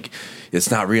 Everything's like,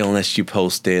 it's not real unless you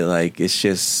post it. Like, it's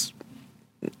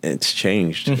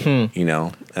changed. You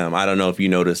know, I don't know if you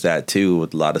noticed that too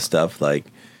with a lot of stuff. Like,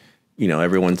 you know,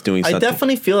 everyone's doing something. I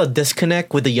definitely feel a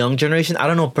disconnect with the young generation. I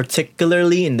don't know,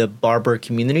 particularly in the barber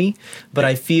community, but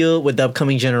I feel with the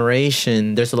upcoming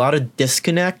generation, there's a lot of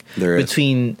disconnect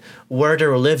between where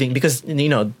they're living, because, you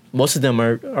know, most of them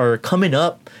are coming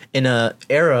up in a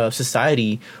era of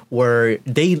society where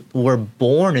they were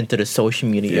born into the social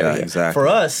media area. Exactly. For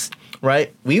us,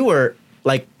 right, we were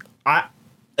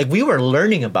we were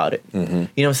learning about it. You know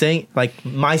what I'm saying? Like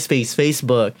MySpace,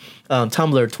 Facebook,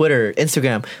 Tumblr, Twitter,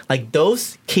 Instagram. Like,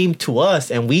 those came to us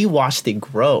and we watched it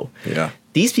grow. Yeah.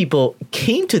 These people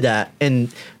came to that,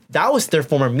 and that was their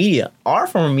form of media. Our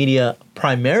form of media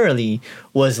primarily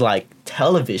was like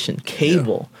television,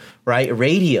 cable, right?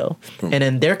 Radio. And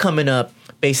then they're coming up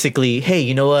basically, hey,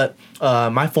 you know what?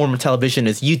 My form of television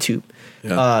is YouTube.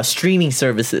 Streaming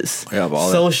services,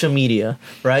 social media,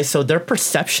 right? So their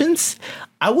perceptions,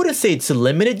 I wouldn't say it's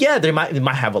limited. Yeah, they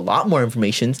might have a lot more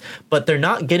information, but they're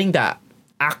not getting that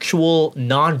actual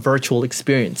non-virtual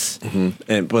experience.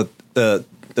 But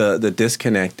the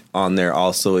disconnect on there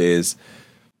also is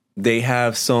they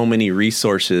have so many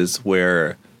resources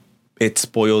where it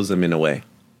spoils them in a way,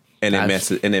 and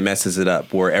it messes it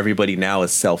up, where everybody now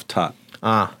is self-taught.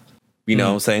 You know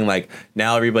what I'm saying? Like,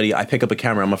 now I pick up a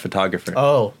camera, I'm a photographer.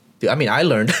 Oh, dude, I mean, I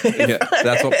learned.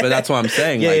 That's what I'm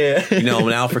saying. You know,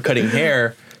 now for cutting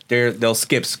hair, they'll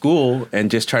skip school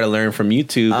and just try to learn from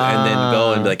YouTube, and then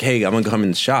go and be like, hey, I'm going to come in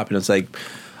the shop. And it's like,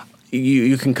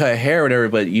 you can cut hair or whatever,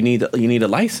 but you need a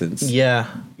license. Yeah.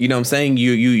 You know what I'm saying?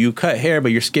 You cut hair,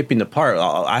 but you're skipping the part.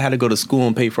 I had to go to school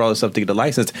and pay for all this stuff to get a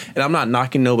license. And I'm not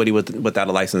knocking nobody without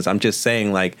a license. I'm just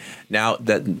saying, like, now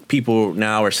that people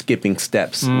now are skipping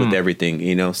steps with everything.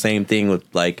 You know, same thing with,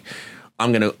 like,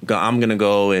 I'm gonna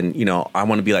go and, you know, I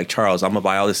want to be like Charles. I'm gonna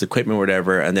buy all this equipment or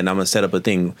whatever, and then I'm gonna set up a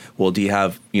thing. Well, do you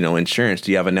have, you know, insurance?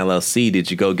 Do you have an LLC? Did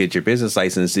you go get your business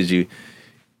license? Did you?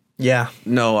 Yeah.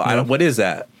 No, I don't. What is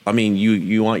that? I mean,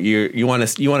 you want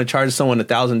to charge someone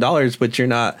 $1,000, but you're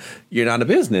not a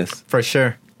business. For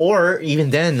sure. Or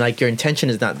even then, like, your intention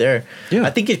is not there. Yeah.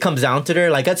 I think it comes down to there.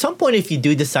 Like, at some point, if you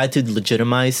do decide to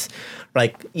legitimize,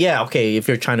 like, yeah, okay, if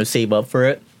you're trying to save up for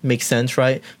it, makes sense,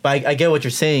 right? But I get what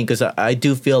you're saying, because I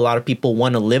do feel a lot of people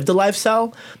want to live the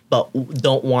lifestyle, but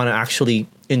don't want to actually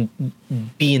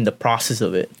be in the process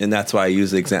of it. And that's why I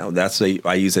use the example. That's why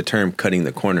I use the term cutting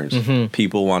the corners.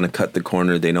 People want to cut the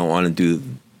corner. They don't want to do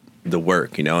the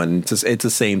work, you know, and it's the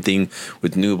same thing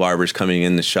with new barbers coming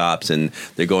in the shops, and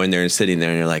they're going there and sitting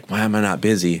there, and you're like, why am I not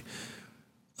busy?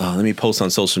 Let me post on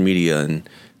social media and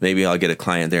maybe I'll get a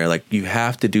client there. Like, you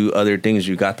have to do other things.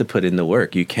 You got to put in the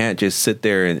work. You can't just sit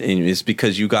there and it's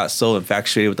because you got so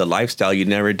infatuated with the lifestyle, you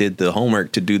never did the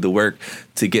homework to do the work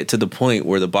to get to the point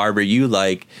where the barber you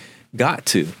like got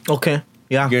to. Okay.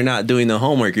 Yeah. You're not doing the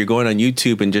homework. You're going on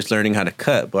YouTube and just learning how to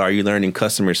cut. But are you learning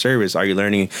customer service? Are you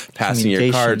learning passing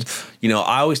your cards? You know,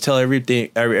 I always tell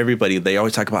everybody, they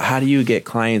always talk about how do you get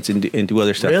clients and do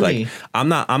other stuff. Really? Like, I'm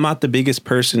not the biggest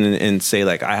person and say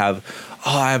like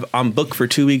I'm booked for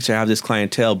 2 weeks. I have this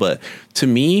clientele. But to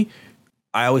me,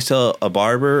 I always tell a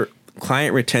barber,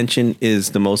 client retention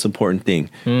is the most important thing.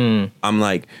 I'm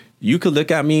like, you could look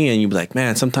at me and you'd be like,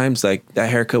 man, sometimes like that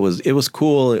haircut was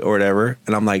cool or whatever.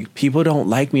 And I'm like, people don't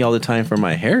like me all the time for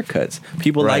my haircuts.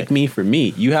 People like me for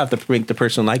me. You have to make the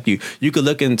person like you. You could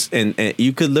look and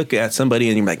you could look at somebody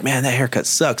and you're like, man, that haircut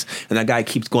sucks. And that guy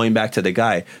keeps going back to the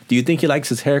guy. Do you think he likes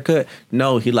his haircut?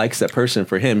 No, he likes that person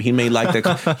for him. He may like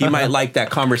he might like that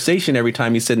conversation every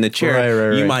time he's sitting in the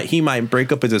chair. He might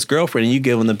break up with his girlfriend and you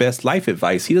give him the best life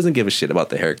advice. He doesn't give a shit about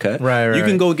the haircut. You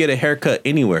can go get a haircut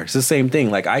anywhere. It's the same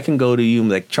thing. Like I can go to you and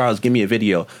be like, Charles, give me a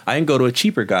video. I can go to a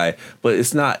cheaper guy, but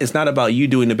it's not about you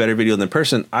doing a better video than the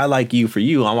person. I like you for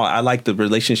you. I like the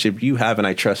relationship you have and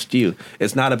I trust you.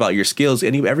 It's not about your skills.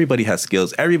 Everybody has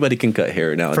skills. Everybody can cut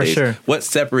hair nowadays. For sure. What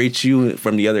separates you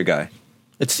from the other guy?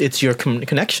 It's your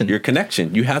connection. Your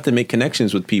connection. You have to make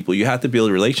connections with people. You have to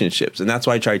build relationships. And that's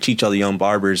why I try to teach all the young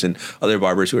barbers and other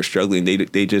barbers who are struggling.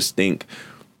 They just think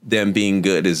them being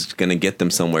good is going to get them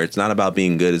somewhere. It's not about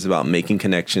being good. It's about making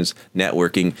connections,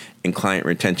 networking, and client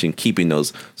retention, keeping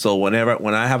those. So when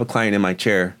I have a client in my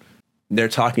chair, they're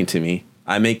talking to me.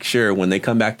 I make sure when they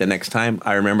come back the next time,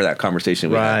 I remember that conversation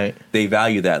we had. They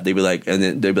value that. They be like, and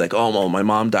then they'd be like, oh, my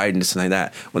mom died and this and like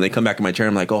that. When they come back in my chair,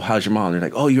 I'm like, oh, how's your mom? They're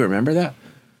like, oh, you remember that?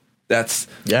 That's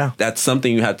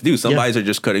something you have to do. Some guys are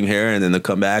just cutting hair and then they'll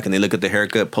come back and they look at the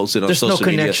haircut, post it on social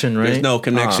media. There's no connection, right? There's no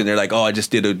connection. They're like, oh, I just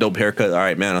did a dope haircut. All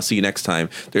right, man, I'll see you next time.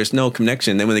 There's no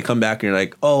connection. Then when they come back and you're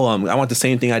like, oh, I want the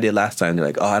same thing I did last time. They're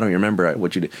like, oh, I don't remember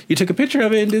what you did. You took a picture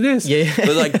of it and did this. Yeah.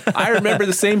 But like, I remember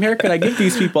the same haircut I give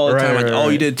these people all the time. Like, oh,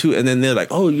 you did too. And then they're like,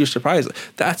 oh, you're surprised.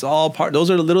 That's all part.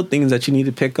 Those are the little things that you need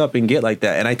to pick up and get like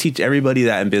that. And I teach everybody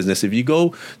that in business. If you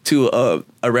go to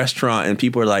a restaurant and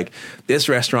people are like, this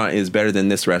restaurant is better than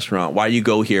this restaurant. Why you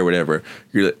go here, whatever.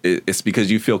 It's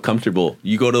because you feel comfortable.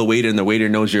 You go to the waiter and the waiter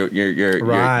knows your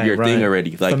thing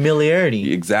already. Like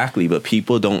familiarity. Exactly. But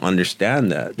people don't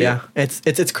understand that. Yeah.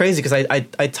 It's crazy because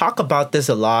I talk about this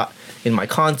a lot in my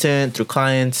content, through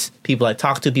clients, people I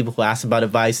talk to, people who ask about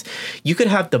advice. You could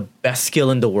have the best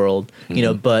skill in the world, you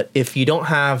know, but if you don't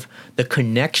have the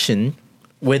connection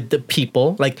with the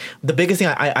people, like the biggest thing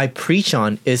I preach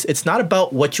on is it's not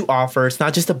about what you offer. It's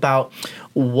not just about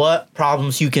what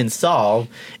problems you can solve.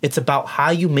 It's about how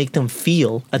you make them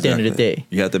feel at the end of the day.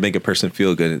 You have to make a person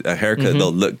feel good. A haircut,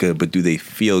 they'll look good, but do they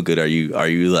feel good? Are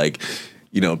you like,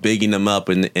 you know, bigging them up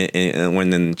and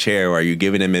when in the chair? Or are you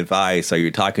giving them advice? Are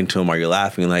you talking to them? Are you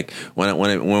laughing? Like when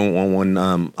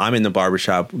I'm in the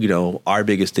barbershop, you know, our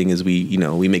biggest thing is we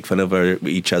make fun of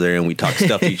each other and we talk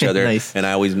stuff to each other. Nice. And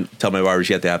I always tell my barbers,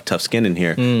 you have to have tough skin in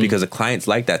here because the clients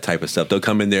like that type of stuff. They'll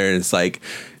come in there and it's like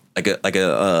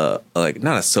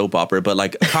not a soap opera, but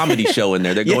like a comedy show in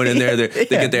there. They're going in there, they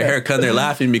get their hair cut, and they're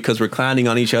laughing because we're clowning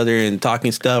on each other and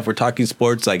talking stuff. We're talking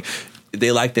sports. Like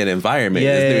they like that environment.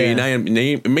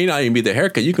 It may not even be the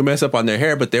haircut. You can mess up on their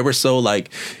hair, but they were so like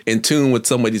in tune with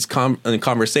somebody's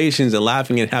conversations and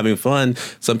laughing and having fun.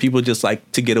 Some people just like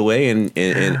to get away and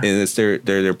it's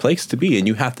their place to be, and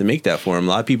you have to make that for them.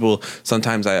 A lot of people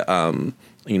sometimes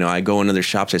I go into their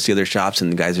shops, I see other shops,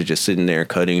 and the guys are just sitting there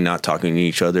cutting, not talking to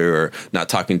each other or not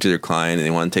talking to their client, and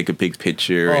they want to take a big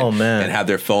picture and have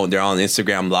their phone. They're on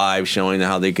Instagram Live showing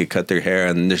how they could cut their hair,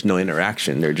 and there's no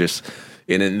interaction. They're just,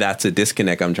 and that's a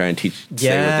disconnect I'm trying to say with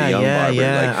the young barber.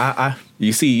 Like,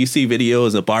 you see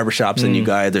videos of barbershops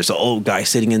and there's an old guy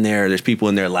sitting in there, there's people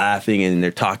in there laughing and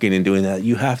they're talking and doing that.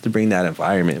 You have to bring that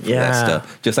environment for that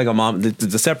stuff. Just like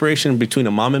the separation between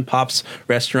a mom and pop's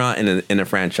restaurant and a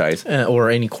franchise. Or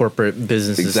any corporate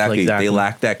business. Exactly. They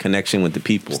lack that connection with the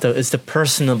people. It's the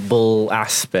personable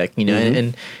aspect, you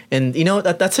know, and you know,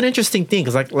 that's an interesting thing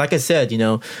because like I said, you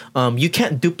know, you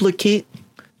can't duplicate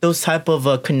those type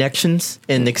of connections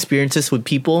and experiences with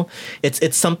people.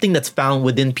 It's something that's found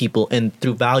within people and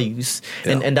through values.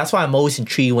 And that's why I'm always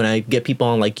intrigued when I get people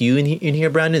on like you in here,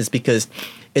 Brandon, is because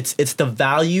it's the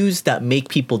values that make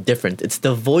people different. It's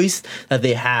the voice that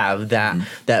they have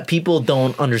that people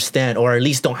don't understand, or at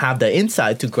least don't have the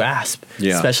insight to grasp,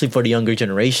 especially for the younger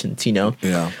generations, you know?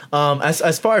 Yeah.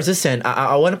 As far as this end,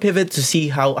 I want to pivot to see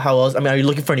how else. I mean, are you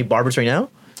looking for any barbers right now?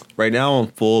 Right now I'm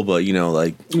full, but you know,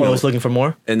 like I was looking for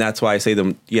more, and that's why I say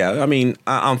them. Yeah, I mean,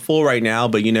 I'm full right now,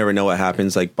 but you never know what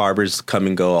happens. Like barbers come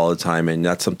and go all the time, and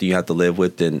that's something you have to live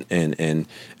with and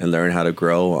learn how to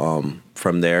grow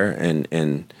from there.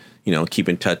 And keep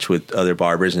in touch with other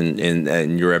barbers,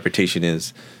 and your reputation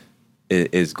is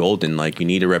golden. Like, you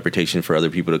need a reputation for other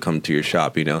people to come to your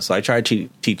shop, So I try to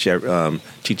teach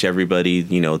everybody,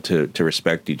 to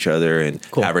respect each other and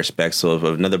have respect. So if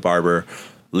another barber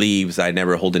leaves, I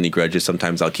never hold any grudges.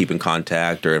 Sometimes I'll keep in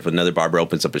contact, or if another barber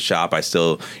opens up a shop, I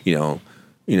still,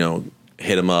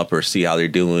 hit them up or see how they're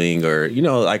doing, or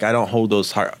like, I don't hold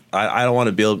those hard. I don't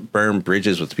want to burn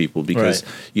bridges with people, because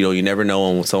you never know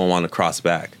when someone want to cross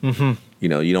back. Mm-hmm. You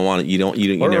don't want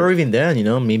to. Or even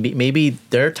then, maybe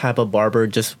their type of barber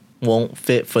just won't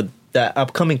fit for that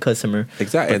upcoming customer.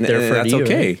 Exactly, and that's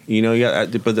okay.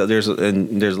 Right? But there's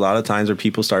a lot of times where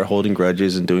people start holding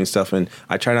grudges and doing stuff, and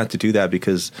I try not to do that,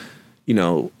 because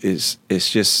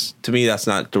it's just, to me, that's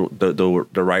not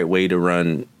the right way to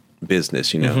run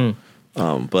business. Mm-hmm.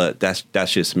 But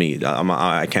that's just me.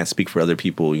 I can't speak for other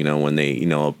people, when they,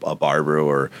 a barber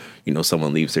or,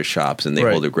 someone leaves their shops and they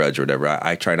hold a grudge or whatever.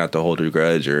 I try not to hold a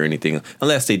grudge or anything,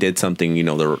 unless they did something,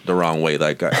 the wrong way.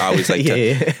 Like, I always like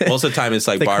most of the time it's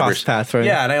like barbers. Path, right?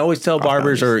 Yeah. And I always tell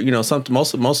barbers, or, most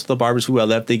of the barbers who I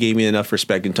left, they gave me enough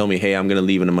respect and told me, hey, I'm going to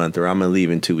leave in a month, or I'm going to leave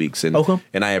in 2 weeks. And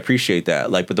I appreciate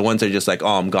that. Like, but the ones that are just like,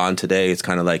 oh, I'm gone today, it's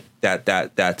kind of like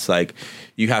that's like,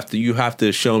 you have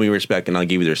to show me respect, and I'll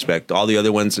give you the respect. All the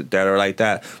other ones that are like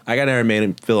that, I got never made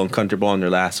them feel uncomfortable in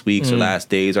their last weeks or last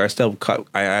days. Or I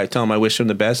tell them I wish them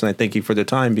the best, and I thank you for their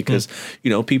time, because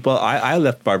people. I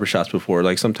left barbershops before.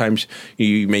 Like, sometimes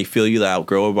you may feel you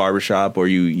outgrow a barbershop, or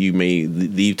you may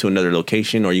leave to another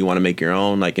location, or you want to make your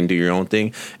own, like, and do your own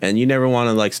thing, and you never want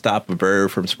to, like, stop a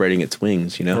bird from spreading its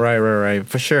wings. Right,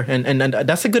 for sure. And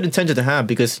that's a good intention to have,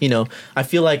 because I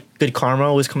feel like good karma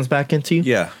always comes back into you.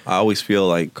 Yeah, I always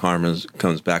feel like karma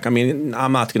comes back. I mean,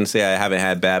 I'm not going to say I haven't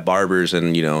had bad barbers,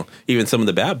 and even some of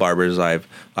the bad barbers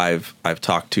I've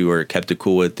talked to or kept it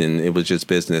cool with, and it was just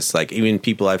business. Like, even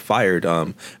people I've fired,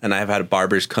 and I've had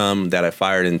barbers come that I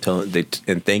fired and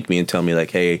thank me and tell me,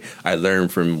 like, hey, I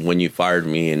learned from when you fired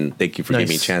me, and thank you for giving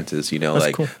me chances. That's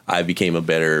like, cool. I became a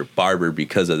better barber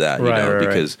because of that.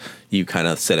 Because you kind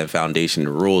of set a foundation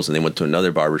of rules, and they went to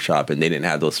another barbershop and they didn't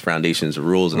have those foundations of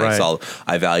rules, and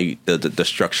I value the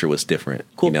structure was different.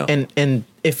 Cool. And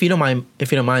if you don't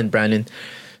mind, Brandon,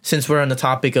 since we're on the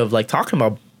topic of, like, talking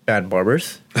about bad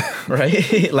barbers,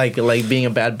 right? like being a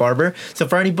bad barber. So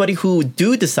for anybody who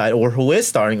do decide, or who is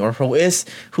starting, or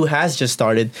who has just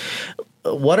started,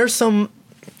 what are some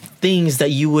things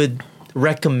that you would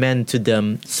recommend to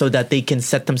them so that they can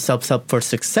set themselves up for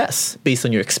success based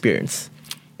on your experience,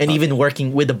 and even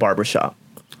working with a barbershop?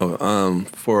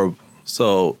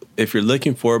 So if you're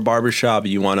looking for a barbershop,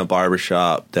 you want a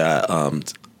barbershop that,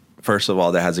 first of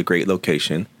all, that has a great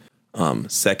location.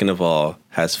 Second of all,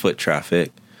 has foot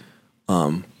traffic.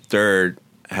 Third,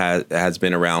 has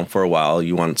been around for a while.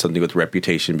 You want something with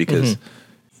reputation, because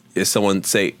if someone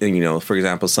say, for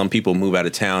example, some people move out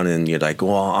of town, and you're like,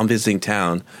 well, I'm visiting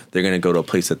town. They're going to go to a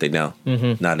place that they know,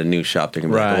 not a new shop. They're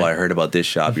going to be like, oh, I heard about this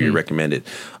shop. You recommended.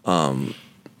 And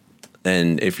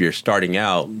if you're starting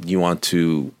out, you want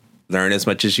to learn as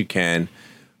much as you can.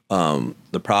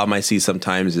 The problem I see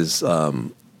sometimes is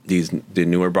the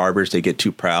newer barbers, they get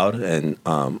too proud, and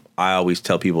I always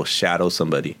tell people, shadow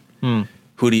somebody.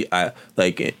 Who do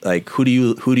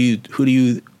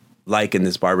you like in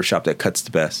this barbershop that cuts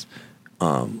the best?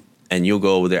 And you'll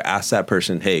go over there, ask that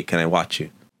person, hey, can I watch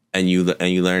you? And you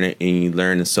learn it, and you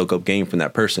learn and soak up game from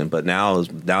that person. But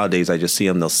nowadays, I just see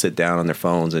them, they'll sit down on their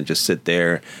phones and just sit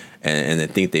there and they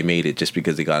think they made it just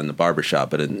because they got in the barbershop.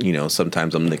 But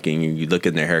sometimes I'm looking, you look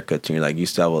in their haircuts, and you're like, you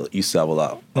still have a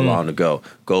lot long to go.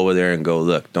 Go over there and go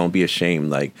look. Don't be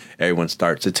ashamed. Like, everyone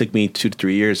starts. It took me 2 to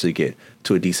 3 years to get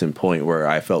to a decent point where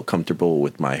I felt comfortable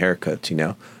with my haircuts.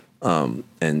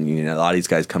 And a lot of these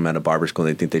guys come out of barber school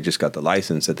and they think they just got the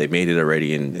license, that they made it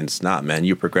already, and it's not, man.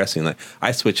 You're progressing. Like,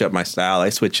 I switch up my style. I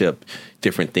switch up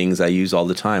different things I use all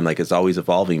the time. Like, it's always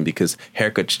evolving, because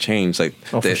haircuts change. Like,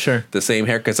 for sure. The same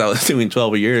haircuts I was doing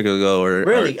 12 years ago.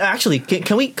 Really? Actually,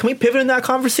 can we pivot in that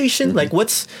conversation? Like,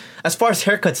 what's, as far as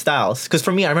haircut styles? Because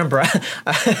for me, I remember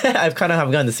I've kind of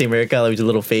have gotten the same haircut, like with a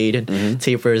little fade and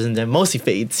tapers, and then mostly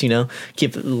fades.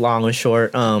 Keep it long or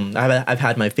short. I've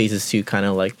had my phases too, kind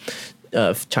of like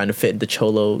trying to fit the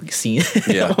cholo scene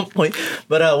at one point.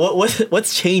 But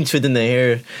what's changed within the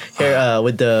hair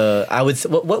with the, I would,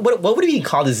 what would we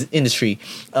call this industry?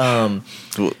 I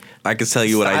can tell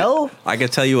you I can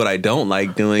tell you what I don't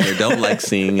like doing or don't like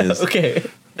seeing is the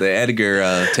Edgar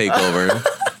takeover.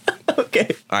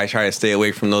 Okay. I try to stay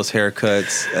away from those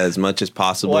haircuts as much as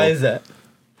possible. Why is that?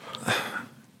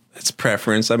 It's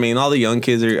preference. I mean, all the young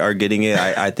kids are getting it.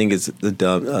 I think it's a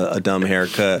dumb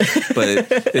haircut, but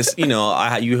it's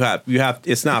you have.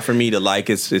 It's not for me to like.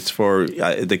 It's for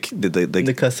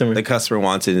the customer. The customer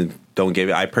wants it and don't give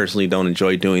it. I personally don't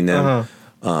enjoy doing them.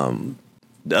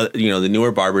 The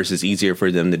newer barbers, it's easier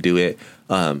for them to do it.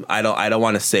 I don't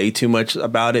want to say too much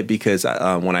about it because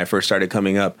when I first started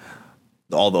coming up,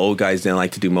 all the old guys didn't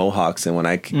like to do mohawks, and when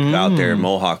I got out there,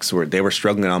 mohawks were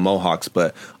struggling on mohawks.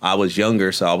 But I was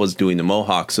younger, so I was doing the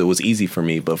mohawks, so it was easy for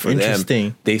me. But for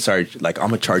them, they started like, I'm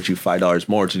gonna charge you $5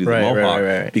 more to do the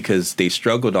mohawk because they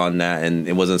struggled on that, and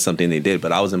it wasn't something they did.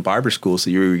 But I was in barber school, so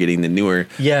you were getting the newer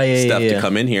stuff to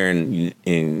come in here,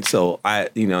 and so I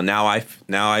now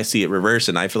I see it reversed,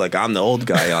 and I feel like I'm the old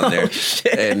guy on there,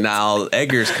 and now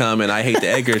Eggers come, and I hate the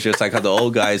Eggers just like how the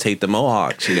old guys hate the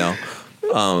mohawks,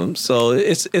 So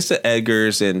it's the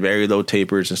Eggers and very low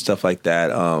tapers and stuff like that.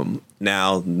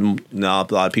 Now a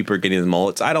lot of people are getting the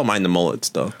mullets. I don't mind the mullets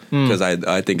though, because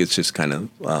I think it's just kind of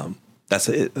that's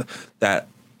it. That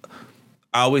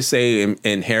I always say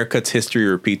in haircuts, history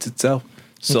repeats itself.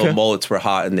 So mullets were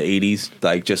hot in the 80s,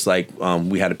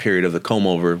 we had a period of the comb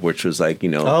over, which was like,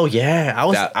 Oh yeah,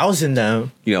 I was in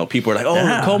them. People were like,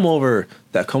 the comb over.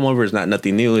 That comb over is not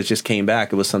nothing new. It just came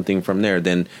back. It was something from there.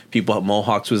 Then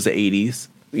mohawks was the 80s.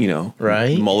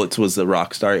 Right? Mullets was the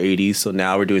rock star 80s. So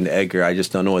now we're doing the Edgar. I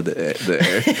just don't know what what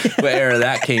era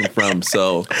that came from.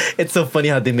 So it's so funny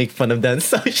how they make fun of that on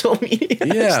social media.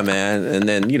 Yeah, man. And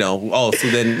then we go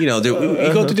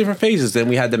through different phases. Then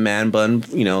we had the man bun.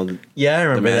 Yeah, I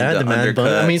remember the man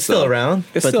bun. I mean, it's still around.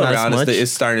 It's still around.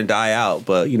 It's starting to die out.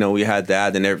 But we had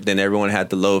that. Then everyone had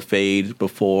the low fade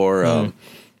before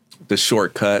the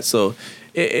shortcut. So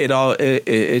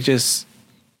it just.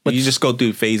 You just go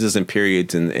through phases and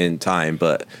periods in time,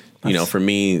 but for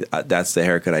me, that's the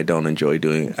haircut I don't enjoy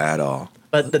doing at all.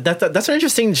 But that's an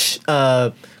interesting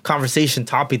conversation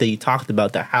topic that you talked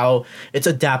about, that how it's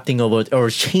adapting or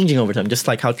changing over time, just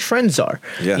like how trends are.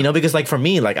 Yeah. Because like for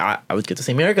me, like I would get the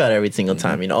same haircut every single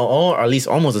time, or at least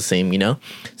almost the same,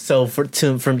 So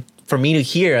for me to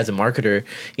hear as a marketer,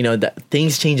 that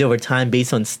things change over time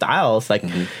based on styles, like,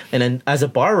 and then as a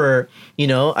barber,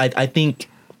 I think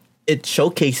it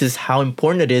showcases how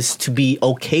important it is to be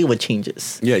okay with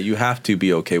changes. Yeah, you have to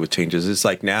be okay with changes. It's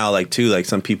like now,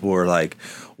 some people are like,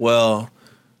 well,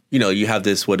 you have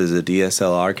this, what is it,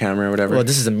 DSLR camera or whatever? Well,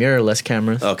 this is a mirrorless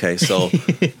camera. Okay, so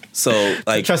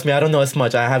trust me, I don't know as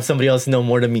much. I have somebody else know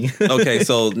more than me. Okay,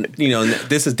 so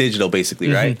this is digital basically,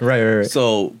 right? Right.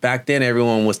 So back then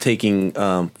everyone was taking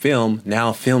film.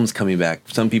 Now film's coming back.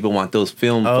 Some people want those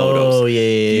film photos. Oh yeah.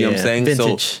 You know what I'm saying?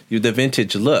 Vintage. So the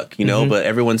vintage look, but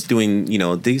everyone's doing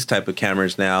these type of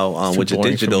cameras now, which is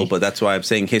digital. But that's why I'm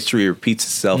saying history repeats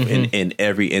itself in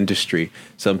every industry.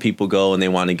 Some people go and they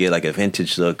want to get like a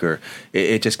vintage look, or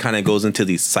it just kind of goes into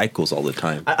these cycles all the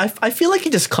time. I feel like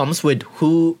it just comes with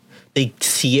who they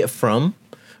see it from,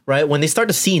 right? When they start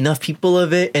to see enough people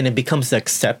of it and it becomes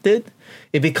accepted,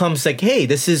 it becomes like, hey,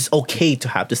 this is okay to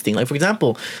have this thing. Like, for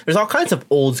example, there's all kinds of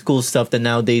old school stuff that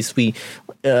nowadays we,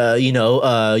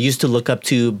 used to look up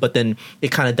to, but then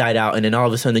it kind of died out, and then all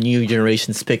of a sudden the new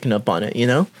generation's picking up on it,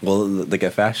 Well, look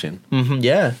at fashion.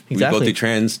 Yeah, exactly. We go through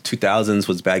trends. 2000s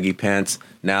was baggy pants.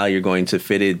 Now you're going to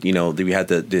fitted. We had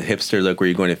the hipster look where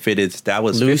you're going to fitted. That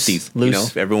was loose, 50s.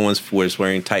 Loose. Everyone was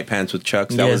wearing tight pants with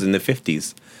chucks. That was in the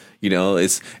 50s.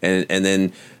 And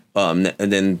then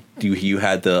you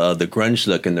had the grunge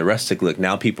look and the rustic look.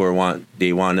 Now people want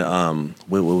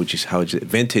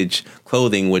vintage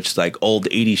clothing, which is like old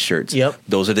 80s shirts. Yep.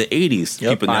 Those are the 80s.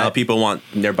 Yep. People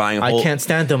they're buying I can't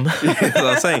stand them. That's what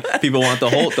I'm saying. People want the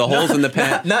holes in the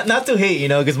pants. Not to hate,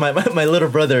 because my little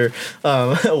brother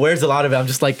wears a lot of it. I'm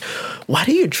just like, why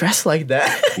do you dress like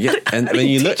that? Yeah, and when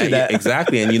you look at it,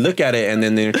 exactly, and you look at it, and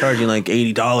then they're charging like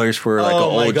 $80 for like an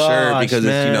old shirt because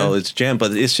it's gem,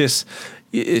 but it's just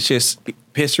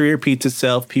history repeats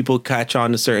itself. People catch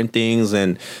on to certain things,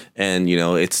 and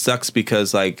it sucks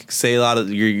because like say a lot of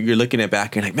you're looking at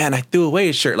back and like, man, I threw away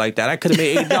a shirt like that. I could have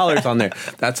made $80 on there.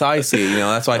 That's how I see it.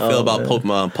 That's how I feel about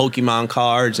Pokemon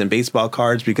cards and baseball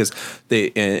cards, because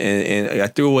and I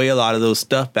threw away a lot of those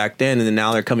stuff back then, and then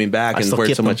now they're coming back and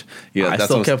worth so much. I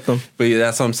still kept them. But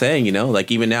that's what I'm saying.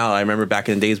 Like even now, I remember back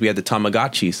in the days we had the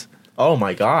Tamagotchis. Oh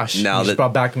my gosh! Now that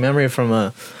brought back memory from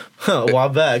a while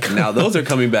back. Now those are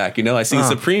coming back. I seen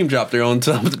Supreme drop their own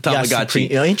Tamagotchi.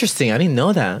 Interesting. I didn't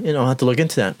know that. I'll have to look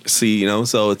into that. See,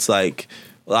 so it's like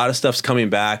a lot of stuff's coming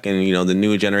back, and the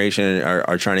new generation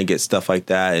are trying to get stuff like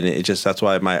that, and it just that's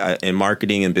why in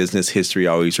marketing and business history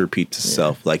always repeats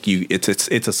itself. Like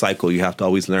it's a cycle. You have to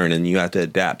always learn, and you have to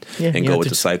adapt and go with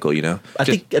the cycle. I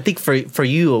think for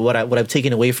you, what I've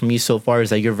taken away from you so far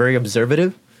is that you're very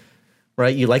observative,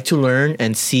 right? You like to learn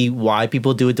and see why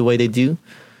people do it the way they do.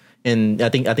 And I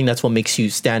think that's what makes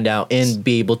you stand out and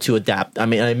be able to adapt. I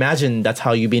mean, I imagine that's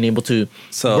how you've been able to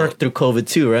work through COVID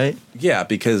too, right? Yeah,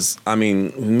 because I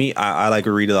like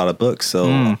to read a lot of books.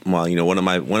 So, one of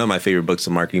my favorite books, a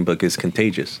marketing book, is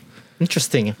Contagious.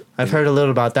 Interesting. I've heard a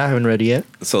little about that. I haven't read it yet.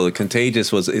 So, the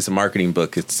Contagious it's a marketing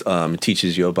book. It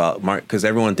teaches you about because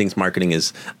everyone thinks marketing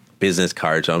is business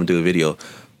cards. So I'm gonna do a video.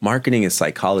 Marketing is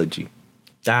psychology.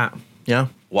 Yeah.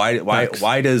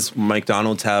 Why does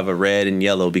McDonald's have a red and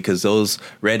yellow? Because those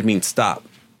red means stop.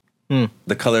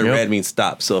 The color red means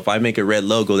stop. So if I make a red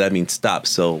logo, that means stop.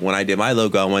 So when I did my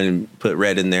logo, I wanted to put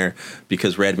red in there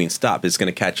because red means stop. It's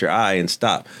going to catch your eye and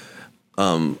stop.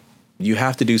 You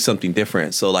have to do something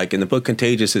different. So like in the book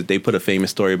Contagious, they put a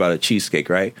famous story about a cheesesteak,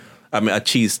 right? I mean, a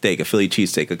cheesesteak, a Philly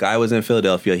cheesesteak. A guy was in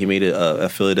Philadelphia. He made a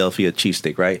Philadelphia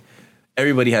cheesesteak, right?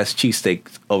 Everybody has cheesesteak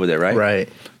over there, right? Right.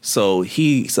 So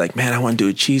he's like, man, I want to do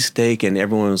a cheesesteak, and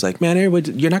everyone was like, man,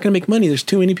 you're not going to make money. There's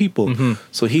too many people. Mm-hmm.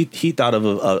 So he thought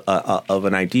of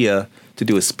an idea to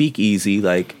do a speakeasy,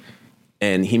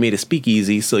 and he made a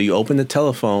speakeasy. So you open the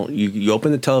telephone, you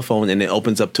open the telephone, and it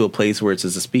opens up to a place where it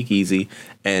says a speakeasy.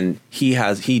 And he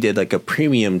did like a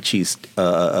premium a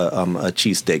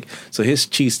cheesesteak. So his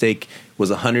cheesesteak was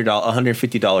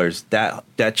 $150. That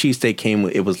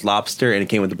cheesesteak it was lobster, and it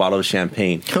came with a bottle of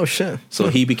champagne. Oh shit! So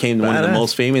he became one of the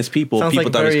most famous people. Sounds people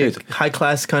like thought very it was crazy. High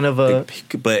class kind of a.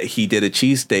 But he did a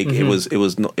cheesesteak.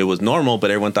 Mm-hmm. It was normal,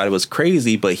 but everyone thought it was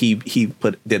crazy. But he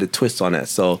did a twist on it.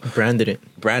 So branded it,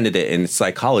 and it's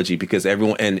psychology because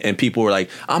everyone and people were like,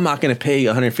 I'm not going to pay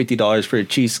 $150 for a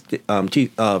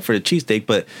for a cheesesteak,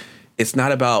 but it's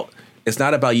not about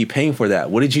you paying for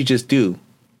that. What did you just do?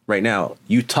 Right now,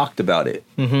 you talked about it.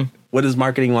 Mm-hmm. What does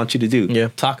marketing want you to do? Yeah.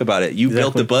 Talk about it. You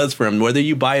built the buzz for him. Whether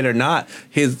you buy it or not,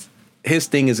 his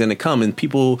thing is going to come, and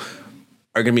people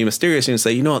are going to be mysterious and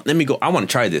say, you know what, let me go. I want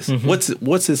to try this. Mm-hmm.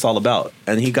 What's this all about?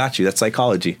 And he got you. That's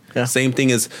psychology. Yeah. Same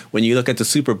thing as when you look at the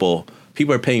Super Bowl.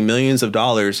 People are paying millions of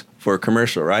dollars for a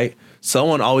commercial, right?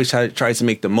 Someone always tries to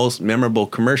make the most memorable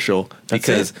commercial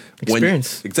because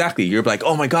experience. Exactly. You're like,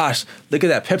 oh my gosh, look at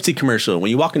that Pepsi commercial.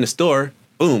 When you walk in the store,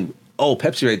 boom. Oh,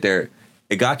 Pepsi right there.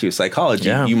 It got you. Psychology.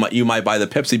 Yeah. You might buy the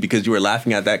Pepsi because you were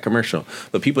laughing at that commercial.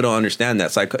 But people don't understand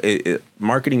that.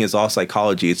 Marketing is all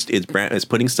psychology. It's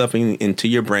putting stuff into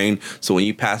your brain. So when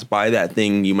you pass by that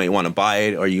thing, you might want to buy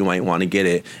it or you might want to get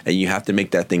it. And you have to make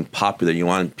that thing popular. You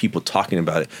want people talking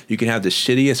about it. You can have the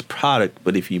shittiest product,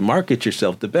 but if you market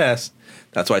yourself the best,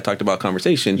 that's why I talked about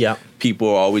conversation. Yeah. People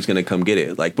are always going to come get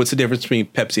it. Like, what's the difference between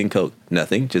Pepsi and Coke?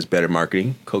 Nothing. Just better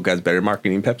marketing. Coke has better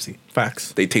marketing than Pepsi.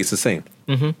 Facts. They taste the same.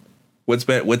 Mm-hmm. What's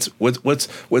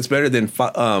better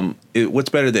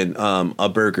than a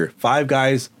burger? Five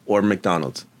Guys or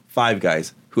McDonald's? Five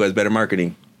Guys. Who has better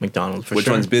marketing? McDonald's for Which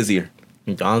sure. Which one's busier?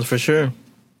 McDonald's for sure.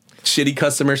 Shitty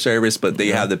customer service, but they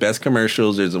have the best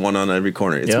commercials. There's one on every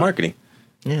corner. It's marketing.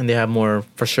 Yeah, and they have more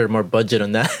budget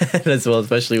on that as well,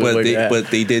 especially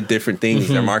but they did different things.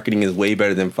 Mm-hmm. Their marketing is way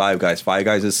better than Five Guys. Five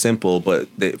Guys is simple, but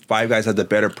Five Guys has the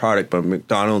better product, but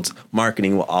McDonald's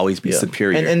marketing will always be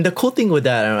superior. And the cool thing with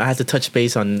that, I had to touch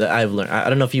base on that I've learned. I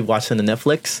don't know if you watched it on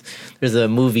Netflix. There's a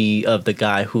movie of the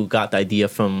guy who got the idea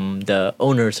from the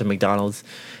owners of McDonald's.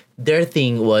 Their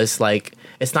thing was like,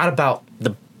 it's not about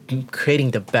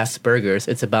creating the best burgers.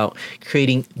 It's about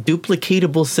creating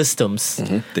duplicatable systems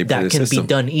that can be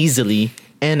done easily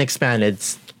and expanded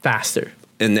faster.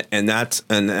 And that's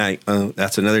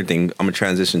another thing. I'm gonna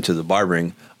transition to the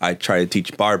barbering. I try to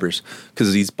teach barbers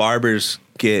because these barbers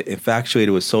get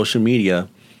infatuated with social media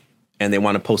and they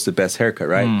want to post the best haircut,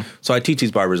 right? So I teach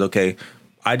these barbers, okay,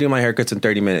 I do my haircuts in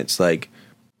 30 minutes,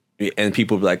 and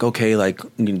people be like, okay,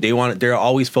 they're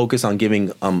always focused on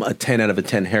giving a 10 out of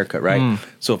 10 haircut, right?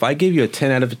 So if I give you a 10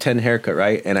 out of 10 haircut,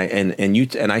 right, and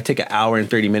I take an hour and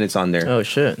 30 minutes on there, oh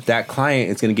shit, that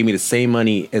client is going to give me the same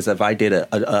money as if I did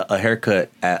a haircut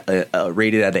at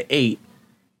rated at an 8,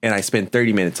 and I spent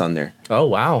 30 minutes on there. Oh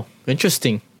wow,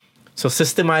 interesting. So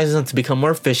systemize them to become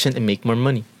more efficient and make more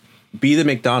money. Be the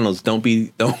McDonald's. Don't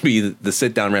be the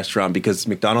sit down restaurant because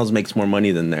McDonald's makes more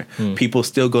money than there. People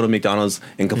still go to McDonald's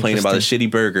and complain about a shitty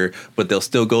burger, but they'll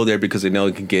still go there because they know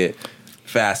it can get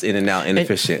fast, in and out,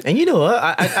 inefficient. And you know what?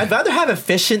 I'd rather have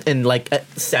efficient and like a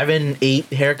 7, 8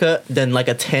 haircut than like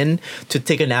a 10 to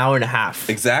take an hour and a half.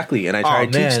 Exactly. And I try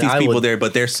to teach these people there,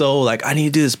 but they're so like, I need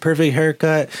to do this perfect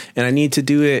haircut and I need to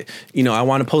do it. You know, I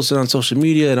want to post it on social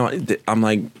media. And I'm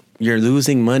like, you're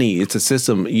losing money. It's a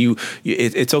system.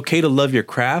 It's okay to love your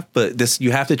craft, but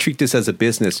you have to treat this as a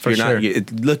business. For sure.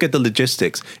 Look at the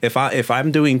logistics. If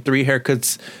I'm doing 3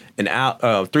 haircuts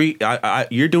and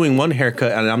you're doing 1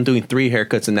 haircut and I'm doing 3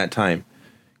 haircuts in that time.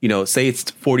 You know, say it's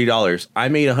 $40. I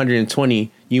made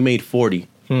 120. You made 40.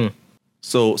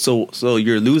 So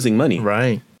you're losing money,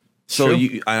 right? So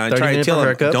I try to tell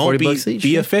them, don't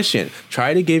be efficient.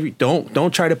 Try to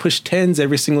don't try to push 10s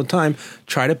every single time.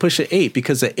 Try to push an 8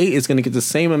 because the 8 is going to get the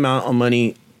same amount of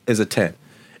money as a 10.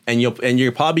 And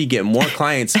you'll probably get more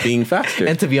clients being faster.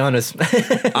 And to be honest,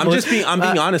 I'm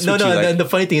being honest with you. No, and the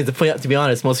funny thing is, to be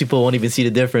honest, most people won't even see the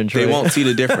difference. Right? They won't see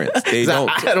the difference. They don't.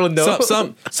 I don't know.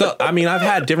 So I mean, I've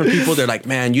had different people. They're like,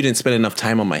 man, you didn't spend enough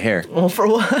time on my hair. Well, for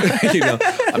what? You know,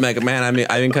 I'm like, man, I've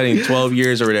been cutting 12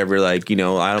 years or whatever. Like, you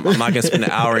know, I'm not gonna spend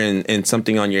an hour in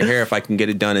something on your hair if I can get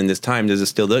it done in this time. Does it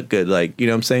still look good? Like, you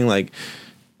know what I'm saying? Like,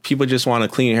 people just want a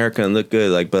clean haircut and look good,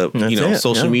 like, but that's you know,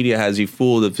 social yeah. media has you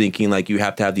fooled of thinking like you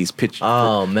have to have these pictures.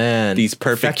 Oh man, these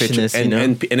perfect pictures, and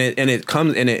it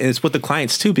comes and it's with the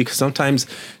clients too, because sometimes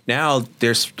now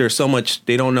there's so much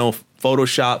they don't know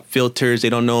Photoshop filters, they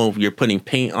don't know if you're putting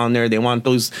paint on there. They want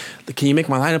those. Can you make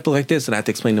my lineup look like this? And I have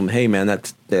to explain to them, hey man,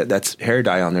 that's hair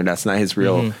dye on there. That's not his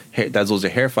real hair. Those are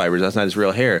hair fibers. That's not his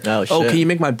real hair. Oh, can you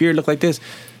make my beard look like this?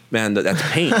 Man, that's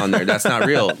paint on there. That's not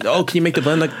real. Oh, can you make the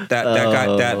blend like that? That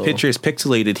guy, that picture is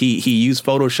pixelated. He used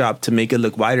Photoshop to make it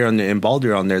look wider on there and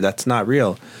balder on there. That's not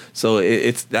real. So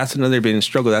that's another big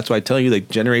struggle. That's why I tell you, like,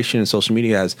 generation in social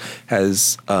media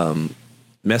has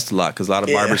messed a lot, because a lot of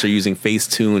barbers are using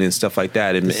Facetune and stuff like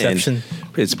that. And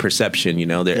it's perception. You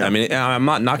know, I mean, I'm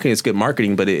not knocking it's good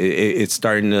marketing, but it's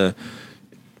starting to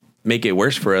make it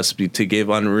worse for us to give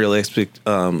unrealistic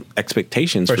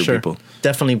expectations for sure. people.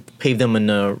 Definitely pave them in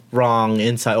the wrong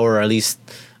insight, or at least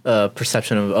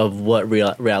perception of what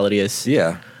reality is.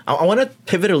 Yeah. I want to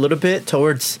pivot a little bit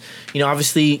towards, you know,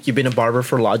 obviously you've been a barber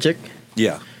for Logic.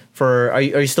 Yeah. Are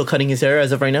you still cutting his hair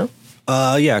as of right now?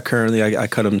 Yeah. Currently, I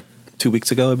cut him 2 weeks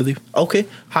ago, I believe. Okay.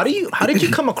 How did you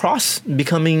come across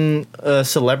becoming a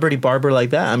celebrity barber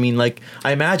like that? I mean, like,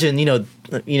 I imagine, you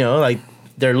know, like,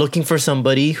 they're looking for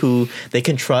somebody who they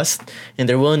can trust, and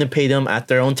they're willing to pay them at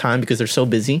their own time because they're so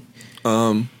busy.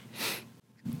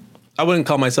 I wouldn't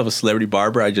call myself a celebrity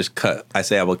barber. I would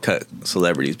cut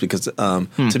celebrities, because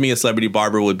to me, a celebrity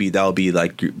barber would be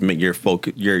like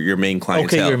your main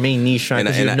clientele. Okay, your main niche, right?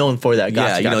 Because you're known for that.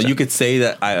 Gotcha, you know, you could say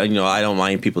that. I don't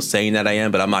mind people saying that I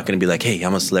am, but I'm not going to be like, hey,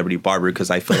 I'm a celebrity barber, because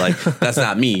I feel like that's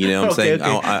not me. You know what I'm saying?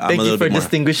 Okay. I'm Thank you for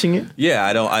distinguishing it. Yeah,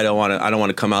 I don't want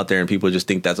to come out there and people just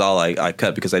think that's all I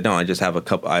cut, because I don't. I just have a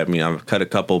couple. I mean, I've cut a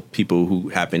couple people who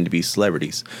happen to be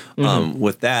celebrities.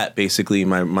 With that, basically,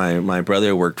 my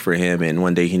brother worked for him. And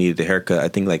one day he needed a haircut, I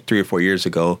think like 3 or 4 years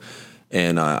ago,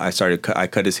 and I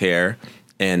cut his hair,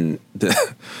 and the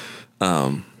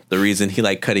reason he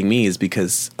liked cutting me is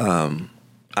because I'm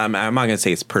not gonna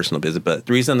say it's personal business, but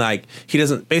the reason, like, he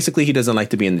doesn't like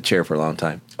to be in the chair for a long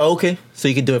time. Oh, okay, so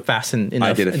you can do it fast enough.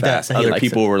 I did it fast. Other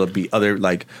people will be other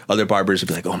barbers would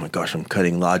be like, oh my gosh, I'm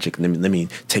cutting Logic, let me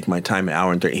take my time, an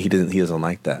hour and 30. He doesn't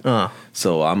like that.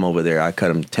 So I'm over there, I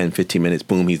cut him 10-15 minutes,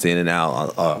 boom, he's in and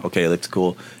out. Okay, it looks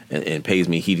cool, and pays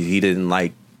me. He doesn't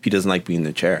like being in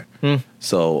the chair.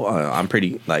 So I'm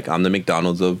pretty, like, I'm the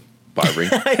McDonald's of barbering.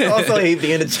 I also hate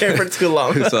being in the chair for too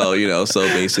long. So, you know,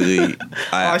 basically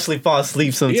I'll actually fall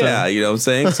asleep sometimes. Yeah, you know what I'm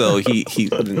saying? So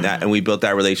and we built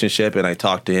that relationship, and I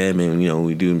talked to him, and, you know,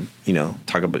 we do, you know,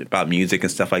 talk about music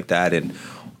and stuff like that, and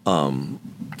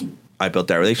I built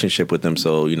that relationship with him.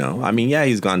 So, you know, I mean, yeah,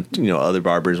 he's gone, you know, other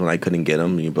barbers when I couldn't get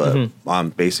him, but I'm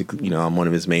basically, you know, I'm one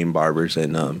of his main barbers,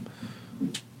 and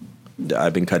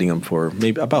I've been cutting him for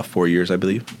maybe about 4 years, I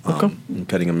believe. Okay. I'm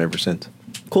cutting him ever since.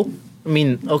 Cool. I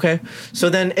mean, okay. So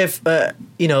then if,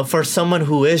 you know, for someone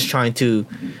who is trying to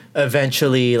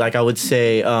eventually, like, I would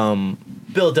say,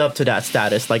 build up to that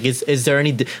status, like, is there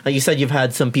any, like you said, you've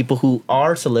had some people who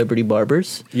are celebrity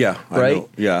barbers. Yeah. Right? I know.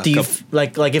 Yeah. Do you,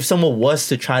 like if someone was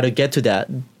to try to get to that,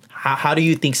 how do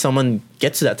you think someone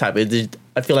gets to that type?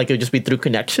 I feel like it would just be through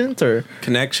connections,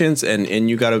 and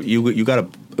you gotta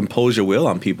impose your will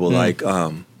on people. Like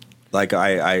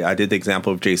I did the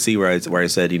example of JC where I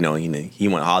said, you know, he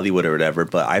went Hollywood or whatever,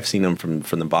 but I've seen him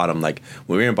from the bottom. Like,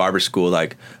 when we were in barber school,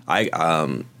 like,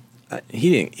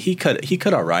 he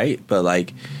cut all right, but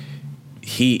like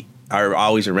I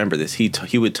always remember this.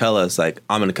 He would tell us like,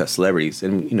 I'm gonna cut celebrities,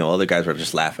 and other guys would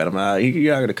just laugh at him.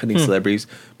 You're not gonna cut any celebrities,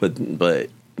 but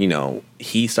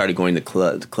he started going to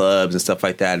clubs and stuff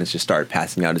like that, and just started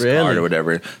passing out his card or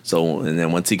whatever. So, and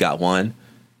then once he got one,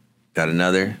 got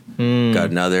another.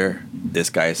 This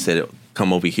guy said,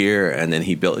 "Come over here," and then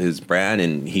he built his brand,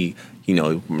 and he.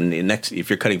 Next, if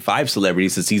you're cutting 5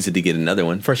 celebrities, it's easy to get another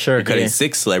one. For sure. You're cutting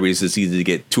 6 celebrities, it's easy to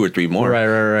get 2 or 3 more.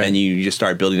 Right. And you just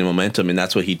start building the momentum, and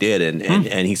that's what he did.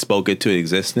 And he spoke it to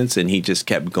existence, and he just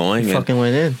kept going. He fucking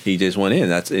went in. He just went in.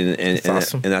 That's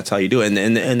awesome. And that's how you do it.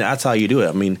 And that's how you do it.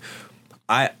 I mean,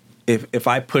 if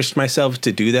I pushed myself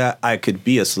to do that, I could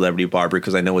be a celebrity barber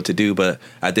because I know what to do. But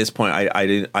at this point,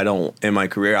 I don't. In my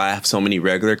career, I have so many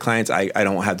regular clients. I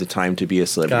don't have the time to be a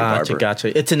celebrity barber.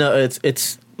 Gotcha.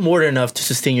 It's more than enough to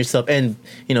sustain yourself and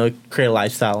create a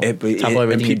lifestyle.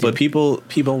 People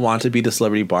want to be the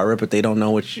celebrity barber, but they don't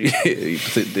know what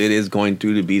it is going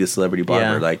through to be the celebrity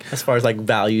barber. Yeah, like as far as like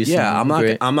values. Yeah, I'm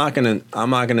not gonna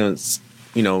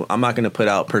put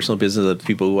out personal business of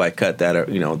people who I cut that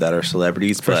are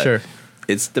celebrities. For but sure.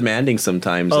 It's demanding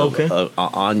sometimes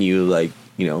on you, like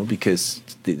because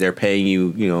they're paying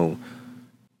you.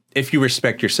 If you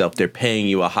respect yourself, they're paying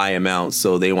you a high amount,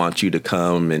 so they want you to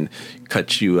come and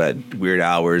cut you at weird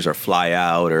hours or fly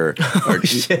out or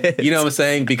shit. You know what I'm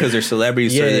saying? Because they're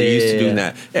celebrities, so they're used to doing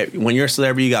that. When you're a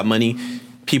celebrity, you got money.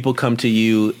 People come to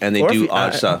you and they do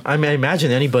odd stuff. I mean,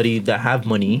 imagine anybody that have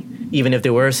money, even if they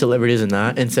were celebrities and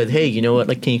that, and said, "Hey, you know what?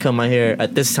 Like, can you come my hair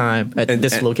at this time at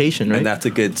this location?" Right? And that's a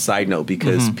good side note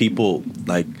because people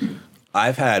like.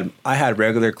 I had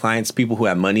regular clients, people who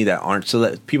have money that aren't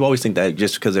people always think that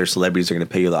just because they're celebrities they're going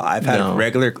to pay you a lot. I've had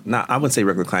I wouldn't say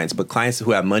regular clients, but clients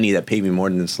who have money that pay me more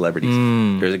than the celebrities.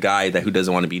 There's a guy who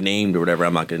doesn't want to be named or whatever.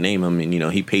 I'm not going to name him, and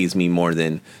he paid me more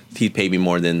than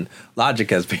Logic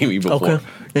has paid me before. Okay,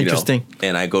 interesting.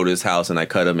 And I go to his house and I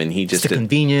cut him, and he just the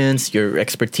convenience, your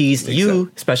expertise, you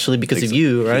especially because of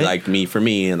you, right? He liked me for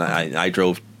me, and I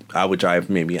would drive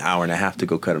maybe an hour and a half to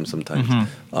go cut him sometimes,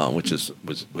 which is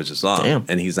long. Damn.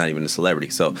 And he's not even a celebrity.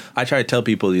 So I try to tell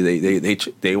people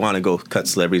they want to go cut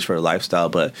celebrities for a lifestyle,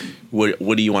 but what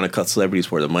do you want to cut celebrities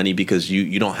for? The money? Because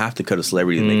you don't have to cut a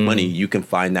celebrity to make money. You can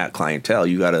find that clientele.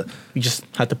 You just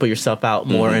have to put yourself out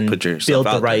more and build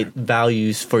the right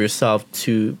values for yourself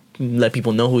to let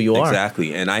people know who you are.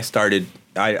 Exactly. And I started.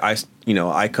 I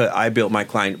built my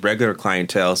regular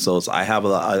clientele, so I have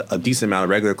a decent amount of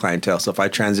regular clientele. So if I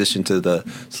transition to the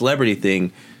celebrity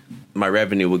thing, my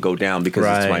revenue would go down because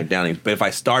it's my downing. But if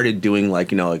I started doing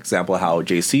example how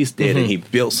JC did, and he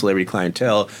built celebrity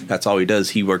clientele, that's all he does.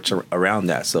 He works around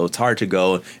that. So it's hard to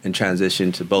go and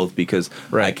transition to both because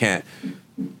I can't.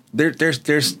 There's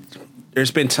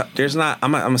been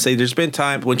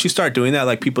time once you start doing that,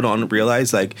 like people don't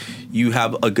realize like you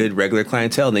have a good regular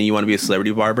clientele and then you want to be a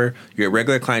celebrity barber, your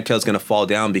regular clientele is going to fall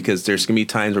down because there's going to be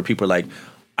times where people are like,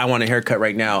 I want a haircut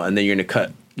right now, and then you're going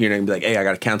to be like, hey, I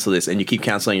got to cancel this, and you keep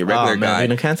canceling your regular guy. You're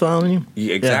going to cancel on you?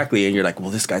 Yeah, exactly. And you're like,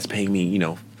 well, this guy's paying me,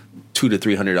 $200 to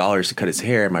 $300 to cut his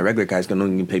hair. My regular guy's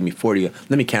going to pay me $40.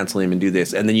 Let me cancel him and do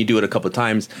this. And then you do it a couple of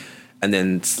times, and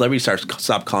then celebrity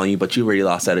stop calling you, but you already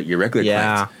lost out at your regular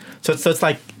clients. So it's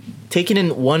like taking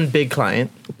in one big client,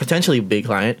 potentially big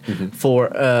client, for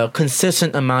a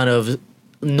consistent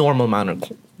normal amount of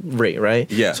rate,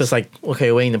 right? Yeah. So it's like,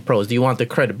 okay, weighing the pros. Do you want the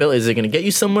credibility? Is it going to get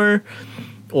you somewhere?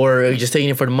 Or are you just taking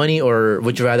it for the money? Or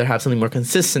would you rather have something more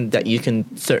consistent that you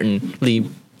can certainly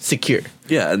secure?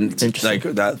 Yeah, and like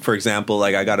that, for example,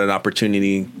 like I got an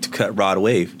opportunity to cut Rod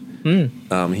Wave.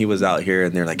 He was out here,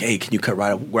 and they're like, hey, can you cut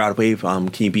Rod Wave?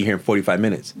 Can you be here in 45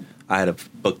 minutes? I had a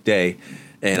booked day.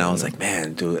 And I was like,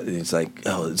 man, dude. It's like,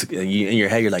 in your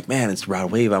head, you're like, man, it's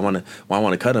Rod Wave. I want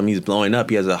to cut him. He's blowing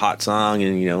up. He has a hot song,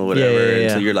 and whatever. Yeah.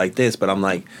 And so you're like this, but I'm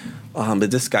like,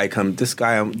 but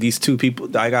these two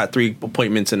people. I got 3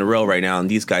 appointments in a row right now,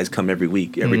 and these guys come every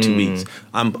week, every 2 weeks.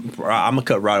 I'm gonna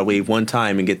cut Rod Wave one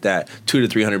time and get that $200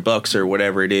 to $300 or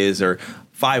whatever it is, or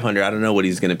 $500. I don't know what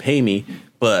he's gonna pay me.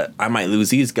 But I might lose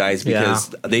these guys because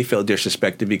they feel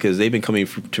disrespected because they've been coming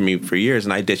to me for years,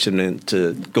 and I ditched them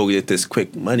to go get this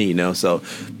quick money, So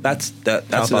that's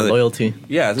about loyalty.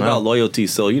 Yeah, it's about loyalty.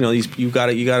 So you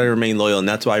gotta remain loyal, and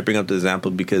that's why I bring up the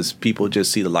example because people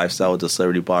just see the lifestyle with the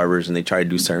celebrity barbers, and they try to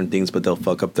do certain things, but they'll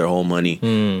fuck up their whole money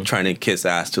trying to kiss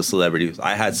ass to celebrities.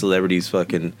 I had celebrities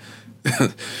fucking.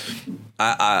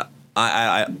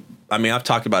 I mean, I've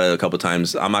talked about it a couple of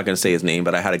times. I'm not going to say his name,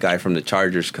 but I had a guy from the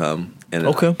Chargers come, and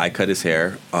I cut his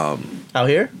hair. Out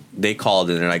here? they called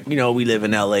and they're like, we live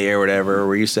in LA or whatever.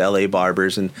 We're used to LA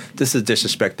barbers, and this is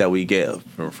disrespect that we get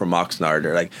from Oxnard.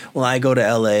 They're like, well, I go to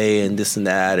LA and this and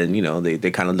that, and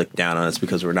they kind of look down on us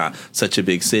because we're not such a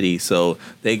big city. So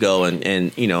they go and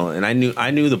and I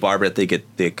knew the barber that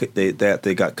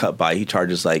they got cut by. He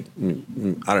charges like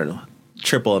I don't know,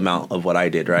 triple amount of what I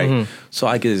did, right? Mm-hmm. So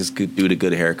I could just do the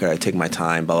good haircut. I take my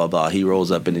time, blah blah blah. He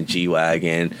rolls up in a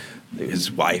G-Wagon.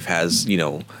 His wife has,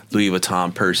 Louis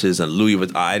Vuitton purses and Louis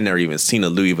Vuitton. I never even seen a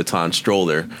Louis Vuitton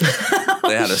stroller.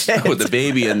 They had a with the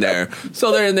baby in there.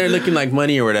 So they're in there looking like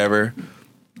money or whatever.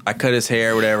 I cut his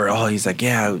hair or whatever. Oh, he's like,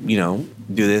 yeah, do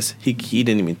this. He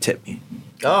didn't even tip me.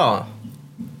 Oh.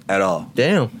 At all.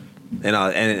 Damn. And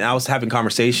I was having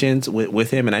conversations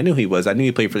with him, and I knew he was. I knew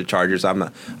he played for the Chargers. I'm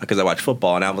not, because I watch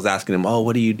football, and I was asking him, oh,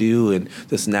 what do you do? And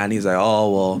this and that. And he's like,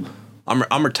 oh, well,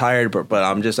 I'm retired, but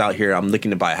I'm just out here. I'm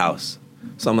looking to buy a house.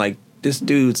 So I'm like, this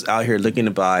dude's out here looking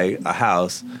to buy a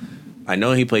house. I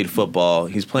know he played football.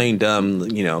 He's playing dumb,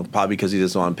 probably because he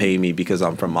doesn't want to pay me because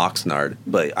I'm from Oxnard.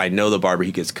 But I know the barber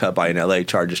he gets cut by in LA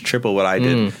charges triple what I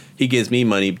did. He gives me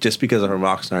money just because I'm from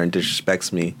Oxnard and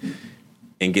disrespects me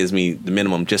and gives me the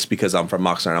minimum just because I'm from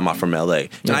Oxnard. I'm not from LA.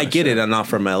 And I get it. I'm not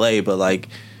from LA, but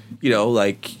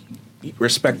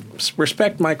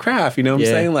respect my craft, you know what I'm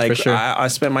saying? Like, sure. I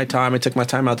spent my time, I took my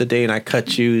time out the day and I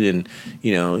cut you and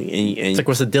it's like,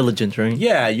 what's the diligence, right?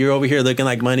 Yeah, you're over here looking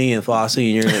like money and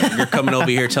flossy and you're coming over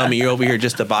here telling me you're over here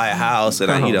just to buy a house and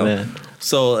man.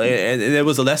 So and it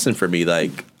was a lesson for me.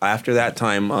 Like after that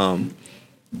time,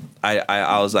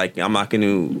 I was like, I'm not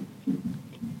gonna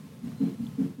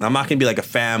be like a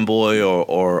fanboy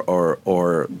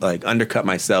or like undercut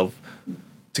myself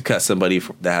to cut somebody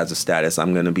that has a status.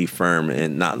 I'm going to be firm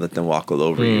and not let them walk all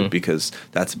over you, because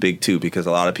that's big too, because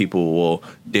a lot of people will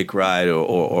dick ride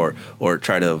or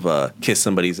try to kiss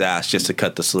somebody's ass just to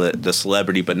cut the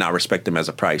celebrity but not respect them as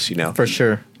a price, For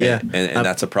sure. Yeah. And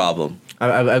that's a problem.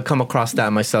 I've come across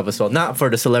that myself as well. Not for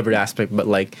the celebrity aspect, but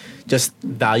like just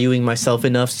valuing myself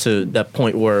enough to that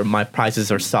point where my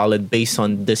prices are solid based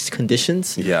on these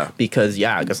conditions. Yeah. Because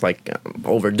I guess like I'm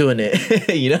overdoing it,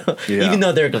 Yeah. Even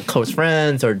though they're like close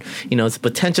friends or, it's a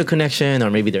potential connection or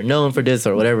maybe they're known for this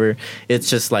or whatever. It's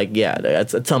just like,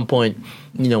 at some point,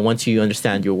 once you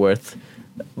understand your worth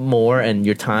more and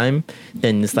your time,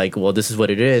 then it's like, well, this is what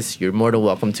it is. You're more than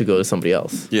welcome to go to somebody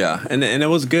else. Yeah, and it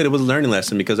was good. It was a learning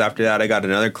lesson, because after that I got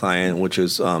another client, which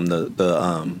was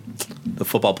the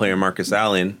football player Marcus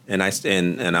Allen, and I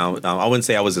wouldn't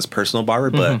say I was his personal barber,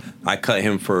 but I cut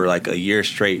him for like a year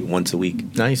straight, once a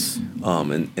week. Nice.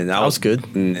 And that was good,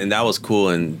 and that was cool.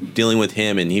 And dealing with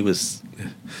him, and he was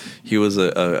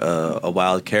a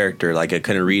wild character. Like I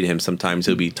couldn't read him. Sometimes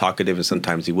he'll be talkative and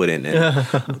sometimes he wouldn't. And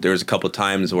there was a couple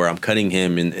times where I'm cutting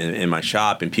him in my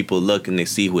shop and people look and they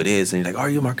see who it is and he's like, "Are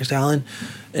you Marcus Allen?"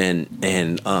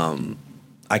 And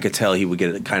I could tell he would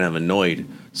get kind of annoyed.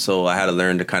 So I had to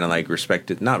learn to kind of like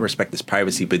not respect his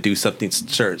privacy, but do something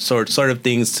sort of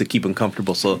things to keep him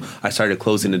comfortable. So I started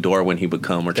closing the door when he would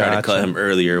come, or try to cut him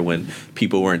earlier when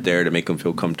people weren't there to make him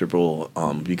feel comfortable,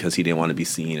 because he didn't want to be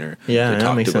seen or talk to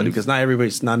anybody. Because not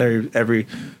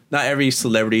every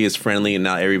celebrity is friendly, and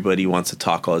not everybody wants to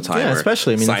talk all the time. Yeah, or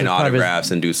especially sign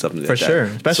autographs and do something for like that. Sure,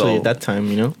 especially at that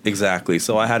time, Exactly.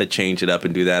 So I had to change it up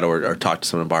and do that, or talk to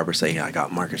some barber, say, "Yeah, I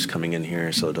got Marcus coming in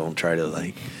here, so don't try to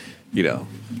like."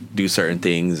 Do certain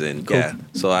things, and cool.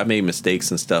 So I made mistakes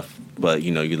and stuff, but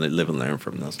you live and learn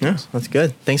from those things. Yeah, that's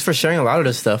good. Thanks for sharing a lot of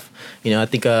this stuff. I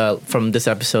think from this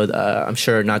episode, I'm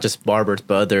sure not just barbers,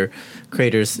 but other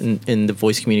creators in the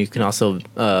voice community can also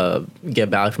get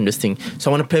value from this thing.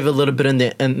 So I want to pivot a little bit in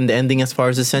the ending as far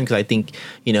as this end, because I think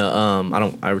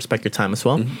I respect your time as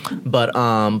well. Mm-hmm.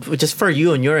 But just for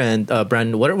you on your end,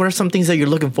 Brandon, what are some things that you're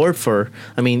looking forward for?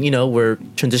 I mean, we're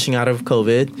transitioning out of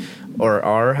COVID.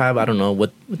 I don't know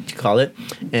what you call it,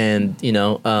 and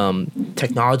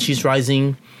technology is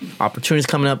rising, opportunities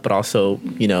coming up, but also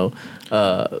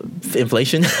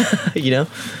inflation.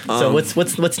 So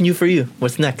what's new for you?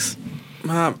 What's next?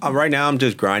 Right now I'm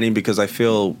just grinding, because I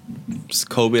feel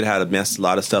COVID had messed a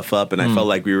lot of stuff up, and I felt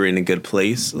like we were in a good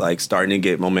place, like starting to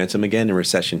get momentum again, and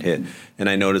recession hit. And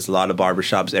I noticed a lot of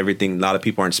barbershops, a lot of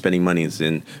people aren't spending money,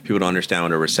 and people don't understand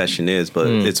what a recession is, but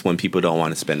it's when people don't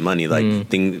want to spend money. Like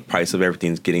the price of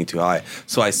everything's getting too high.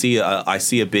 So I see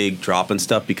a big drop in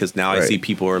stuff, because now I see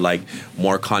people are like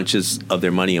more conscious of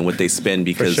their money and what they spend,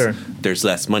 because there's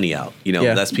less money out.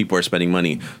 Less people are spending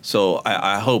money. So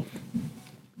I hope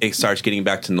it starts getting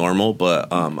back to normal,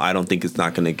 but I don't think it's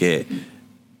not going to get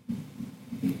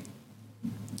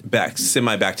back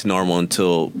to normal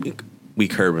until we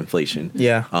curb inflation.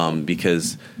 Yeah.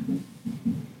 Because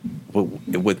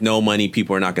with no money,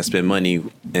 people are not going to spend money.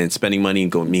 and spending money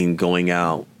mean going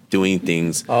out, doing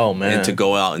things. Oh man! And to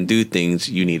go out and do things,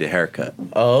 you need a haircut.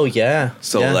 Oh yeah.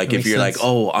 So yeah, like if you're sense. like,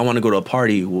 oh, I want to go to a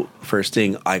party, first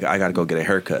thing I gotta go get a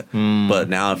haircut. But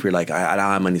now if you're like, I don't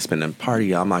have money to spend on a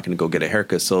party, I'm not gonna go get a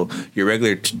haircut. So your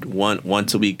regular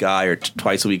once a week guy or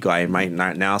twice a week guy might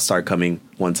not now start coming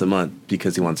once a month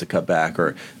because he wants to cut back.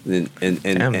 Or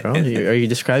Damn, bro, are you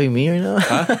describing me right now?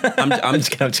 Huh? I'm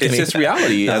just kidding. It's just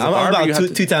reality. No, As a I'm barber,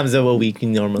 about two times a week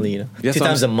normally. Yes, 2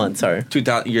 times a month. Sorry,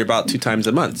 you're about 2 times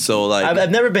a month. So like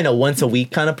I've never been a once a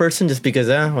week kind of person, just because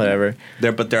whatever.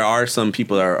 But there are some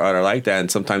people that are like that,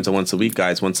 and sometimes the once a week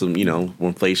guys, once some when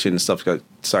inflation and stuff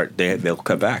start, they'll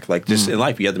cut back. Like just in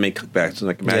life, you have to make cutbacks. So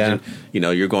like imagine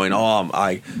you're going,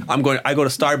 I go to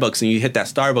Starbucks, and you hit that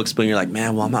Starbucks bill, and you're like,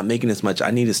 man, well I'm not making as much. I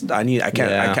don't need to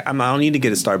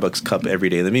get a Starbucks cup every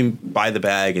day. Let me buy the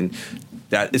bag, and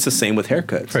that it's the same with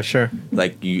haircuts for sure.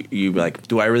 Like you like,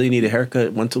 do I really need a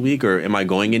haircut once a week, or am I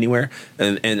going anywhere?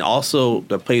 And also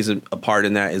that plays a part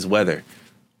in that is weather.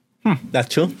 That's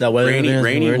true. That weather,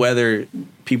 rainy weather,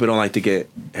 people don't like to get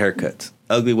haircuts.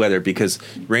 Ugly weather, because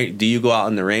rain. Do you go out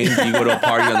in the rain? Do you go to a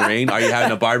party on the rain? Are you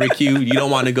having a barbecue? You don't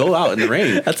want to go out in the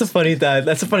rain. That's a funny thought.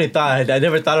 I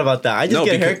never thought about that. I just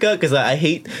get a haircut because I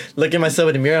hate looking at myself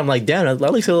in the mirror. I'm like, damn,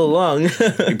 that looks a little long.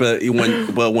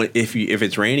 if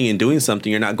it's raining and doing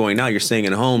something, you're not going out. You're staying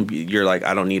at home. You're like,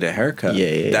 I don't need a haircut.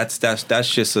 Yeah. That's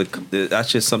just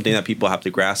something that people have to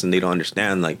grasp and they don't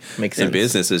understand. Like makes sense. In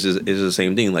business, is the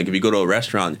same thing. Like if you go to a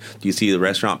restaurant, do you see the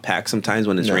restaurant packed sometimes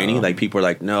when it's raining? Like people are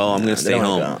like, no, I'm going to stay home.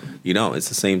 It's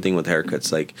the same thing with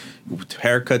haircuts. Like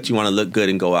haircuts, you want to look good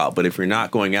and go out, but if you're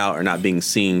not going out or not being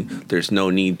seen, there's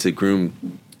no need to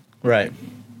groom. Right.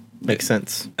 Makes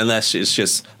sense. Unless it's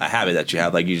just a habit that you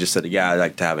have. Like you just said, I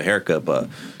like to have a haircut, but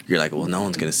you're like, well, no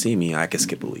one's gonna see me. I could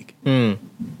skip a week.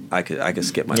 I could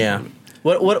skip my moment.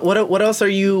 What else are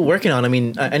you working on? I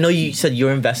mean, I know you said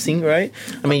you're investing, right?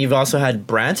 I mean, you've also had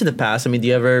brands in the past. I mean, do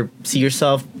you ever see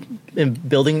yourself in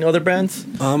building other brands?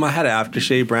 I had an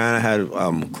aftershave brand. I had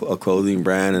a clothing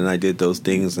brand, and I did those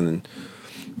things. And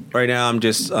right now, I'm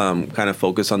just kind of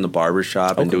focused on the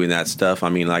barbershop and doing that stuff. I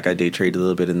mean, like I day trade a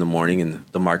little bit in the morning, and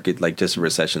the market, like just a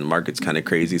recession, the market's kind of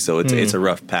crazy. So it's a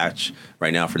rough patch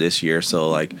right now for this year. So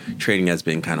like trading has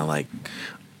been kind of like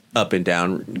up and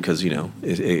down because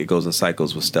it goes in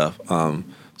cycles with stuff.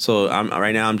 So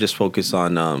right now I'm just focused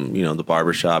on the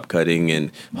barbershop cutting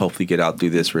and hopefully get out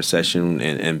through this recession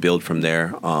and build from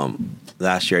there.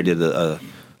 Last year I did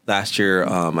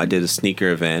I did a sneaker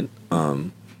event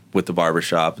with the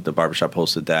barbershop. The barbershop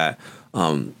hosted that.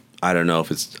 I don't know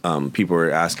if it's people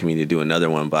were asking me to do another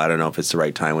one, but I don't know if it's the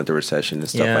right time with the recession and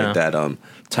stuff like that.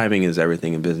 Timing is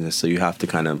everything in business, so you have to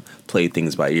kind of play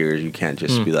things by ear. You can't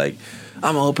just be like,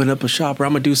 I'm gonna open up a shop or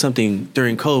I'm gonna do something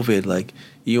during COVID. Like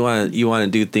you want to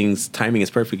do things. Timing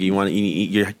is perfect.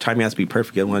 Your timing has to be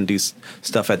perfect. You don't want to do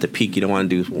stuff at the peak. You don't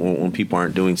want to do when people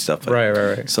aren't doing stuff.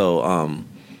 Right. So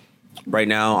right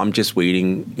now I'm just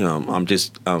waiting. I'm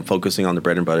just focusing on the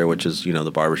bread and butter, which is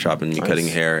the barbershop and me cutting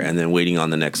hair, and then waiting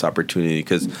on the next opportunity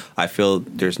because I feel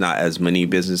there's not as many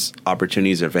business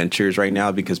opportunities or ventures right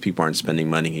now because people aren't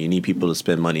spending money. You need people to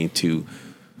spend money to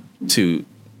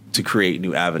create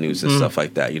new avenues and stuff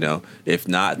like that. If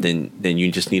not, then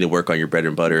you just need to work on your bread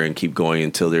and butter and keep going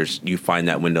until you find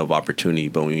that window of opportunity.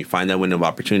 But when you find that window of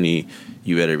opportunity,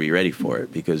 you better be ready for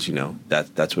it because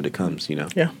that's what it comes.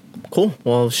 Yeah, cool.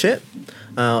 Well, shit.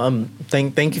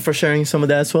 Thank you for sharing some of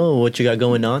that as well, what you got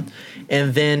going on.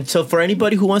 And then, so for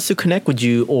anybody who wants to connect with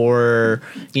you or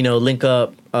link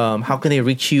up, how can they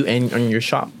reach you and on your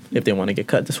shop if they want to get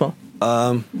cut as well?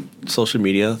 Social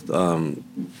media.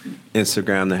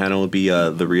 Instagram, the handle will be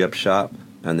the Re-Up Shop,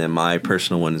 and then my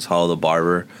personal one is Hollow the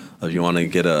Barber. If you want to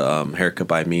get a haircut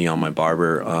by me on my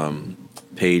barber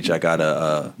page, I got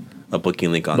a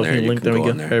booking link on there. You can go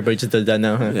on there. Everybody just does that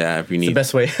now, huh? Yeah, if you need. It's the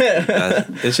best way.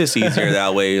 It's just easier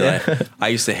that way. Like I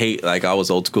used to hate, like I was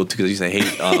old school too, because I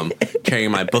used to hate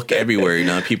carrying my book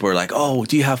everywhere. People are like, "Oh,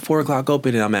 do you have 4 o'clock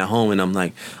open?" And I'm at home, and I'm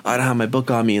like, "I don't have my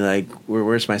book on me. Like,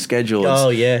 where's my schedule?"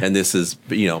 And this is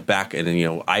back, and then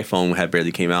iPhone had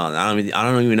barely came out, and I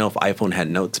don't even know if iPhone had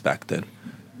notes back then.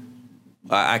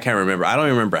 I can't remember. I don't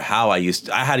remember how I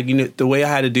had the way I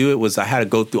had to do it was I had to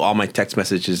go through all my text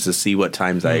messages to see what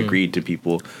times I agreed to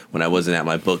people when I wasn't at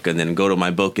my book, and then go to my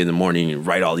book in the morning and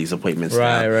write all these appointments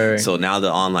down. Right. So now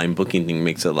the online booking thing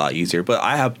makes it a lot easier. But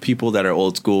I have people that are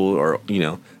old school, or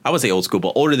I would say old school,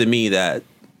 but older than me, that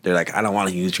they're like, I don't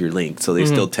want to use your link, so they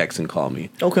still text and call me.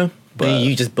 Okay. But and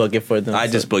you just book it for them. I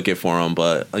just book it for them,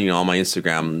 but on my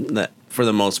Instagram, for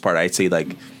the most part, I'd say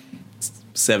like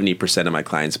 70% of my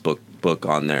clients book book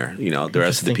on there. You know, the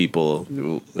rest of the people,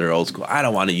 they're old school. I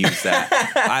don't want to use that.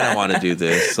 I don't want to do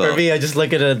this. So for me, I just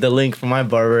look at the link from my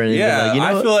barber. And yeah, you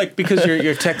know I feel like because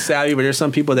you're tech savvy, but there's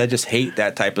some people that just hate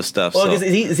that type of stuff. Well, so.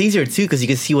 It's easier too because you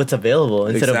can see what's available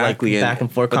instead of like back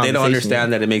and forth. But they don't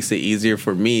understand that it makes it easier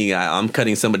for me. I'm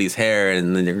cutting somebody's hair,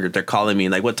 and then they're calling me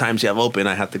like, "What times you have open?"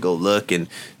 I have to go look and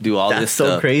do all this stuff.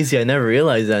 That's so crazy. I never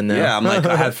realized that. Now. Yeah, I'm like,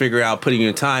 I had to figure out putting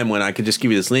in time when I could just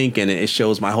give you this link and it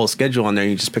shows my whole schedule on there.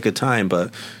 You just pick a time,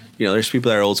 but you know, there's people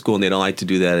that are old school and they don't like to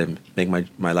do that and make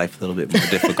my life a little bit more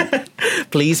difficult.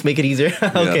 Please make it easier.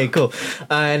 Okay, cool.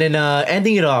 And then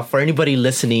ending it off for anybody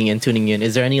listening and tuning in,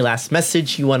 is there any last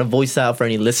message you want to voice out for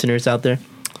any listeners out there?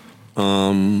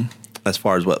 As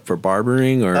far as what, for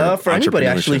barbering or for anybody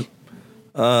actually?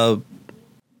 Don't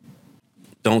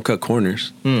cut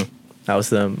corners. That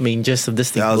was the main gist of this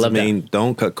thing. That was the main.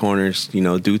 Don't cut corners. You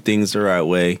know, do things the right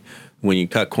way. When you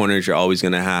cut corners, you're always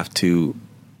going to have to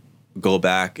go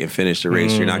back and finish the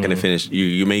race. You're not going to finish.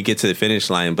 You may get to the finish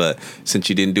line, but since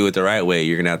you didn't do it the right way,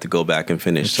 you're going to have to go back and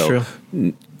finish. That's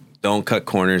true. Don't cut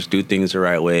corners. Do things the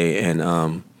right way, and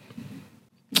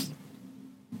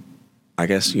I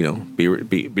guess, you know, be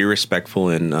respectful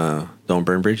and don't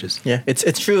burn bridges. Yeah,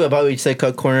 it's true about what you said.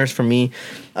 Cut corners. For me,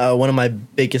 one of my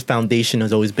biggest foundation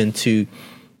has always been to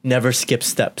never skip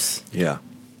steps. Yeah.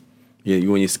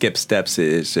 When you skip steps,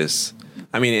 it's just.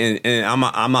 I mean, and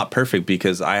I'm not perfect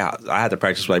because I had to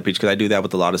practice what I preach because I do that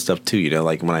with a lot of stuff too. You know,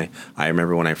 like when I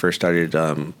remember when I first started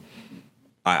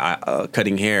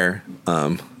cutting hair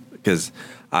because.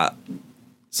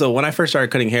 So when I first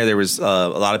started cutting hair, there was a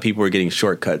lot of people were getting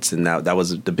shortcuts, and that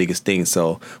was the biggest thing.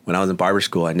 So when I was in barber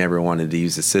school, I never wanted to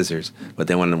use the scissors. But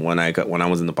then when I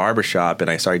was in the barber shop and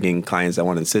I started getting clients that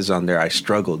wanted scissors on there, I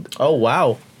struggled. Oh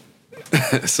wow!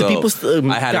 So people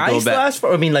I had to go back.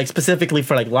 I mean, like specifically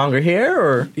for like longer hair,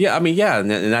 or yeah, I mean, yeah,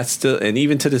 and that's still, and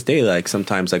even to this day, like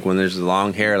sometimes, like when there's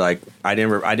long hair, like I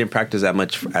didn't practice that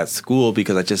much at school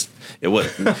because that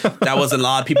wasn't a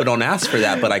lot of people don't ask for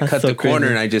that, but I cut the corner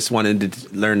and I just wanted to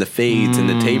learn the fades and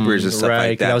the tapers and stuff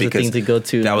like that. That was the thing to go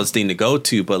to. That was the thing to go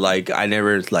to, but like I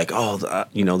never like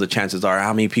you know, the chances are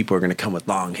how many people are going to come with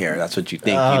long hair? That's what you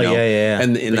think. Oh, you know? yeah.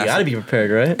 And you got to be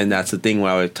prepared, right? And that's the thing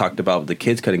when I talked about the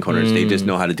kids cutting corners. They just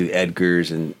know how to do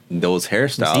Edgars and those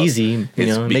hairstyles. It's easy, you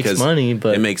know.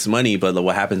 It makes money, but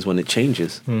what happens when it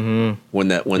changes? When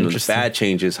the fad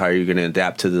changes, how are you going to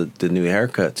adapt to the new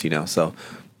haircuts? You know, so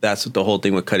that's the whole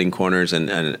thing with cutting corners, and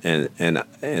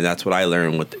that's what I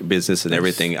learned with business and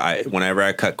everything. Whenever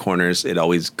I cut corners, it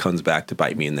always comes back to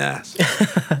bite me in the ass.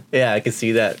 Yeah, I can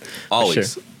see that.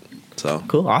 Always. Sure. So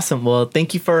cool, awesome. Well,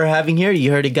 thank you for having here.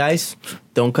 You heard it, guys.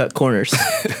 Don't cut corners.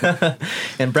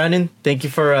 And Brandon, thank you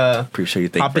for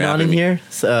appreciate you hopping on in here.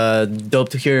 It's dope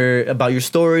to hear about your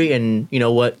story and you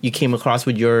know what you came across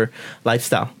with your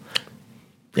lifestyle.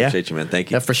 Appreciate you, man. Thank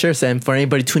you. Yeah, for sure, Sam. For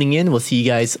anybody tuning in, we'll see you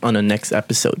guys on the next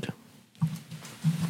episode.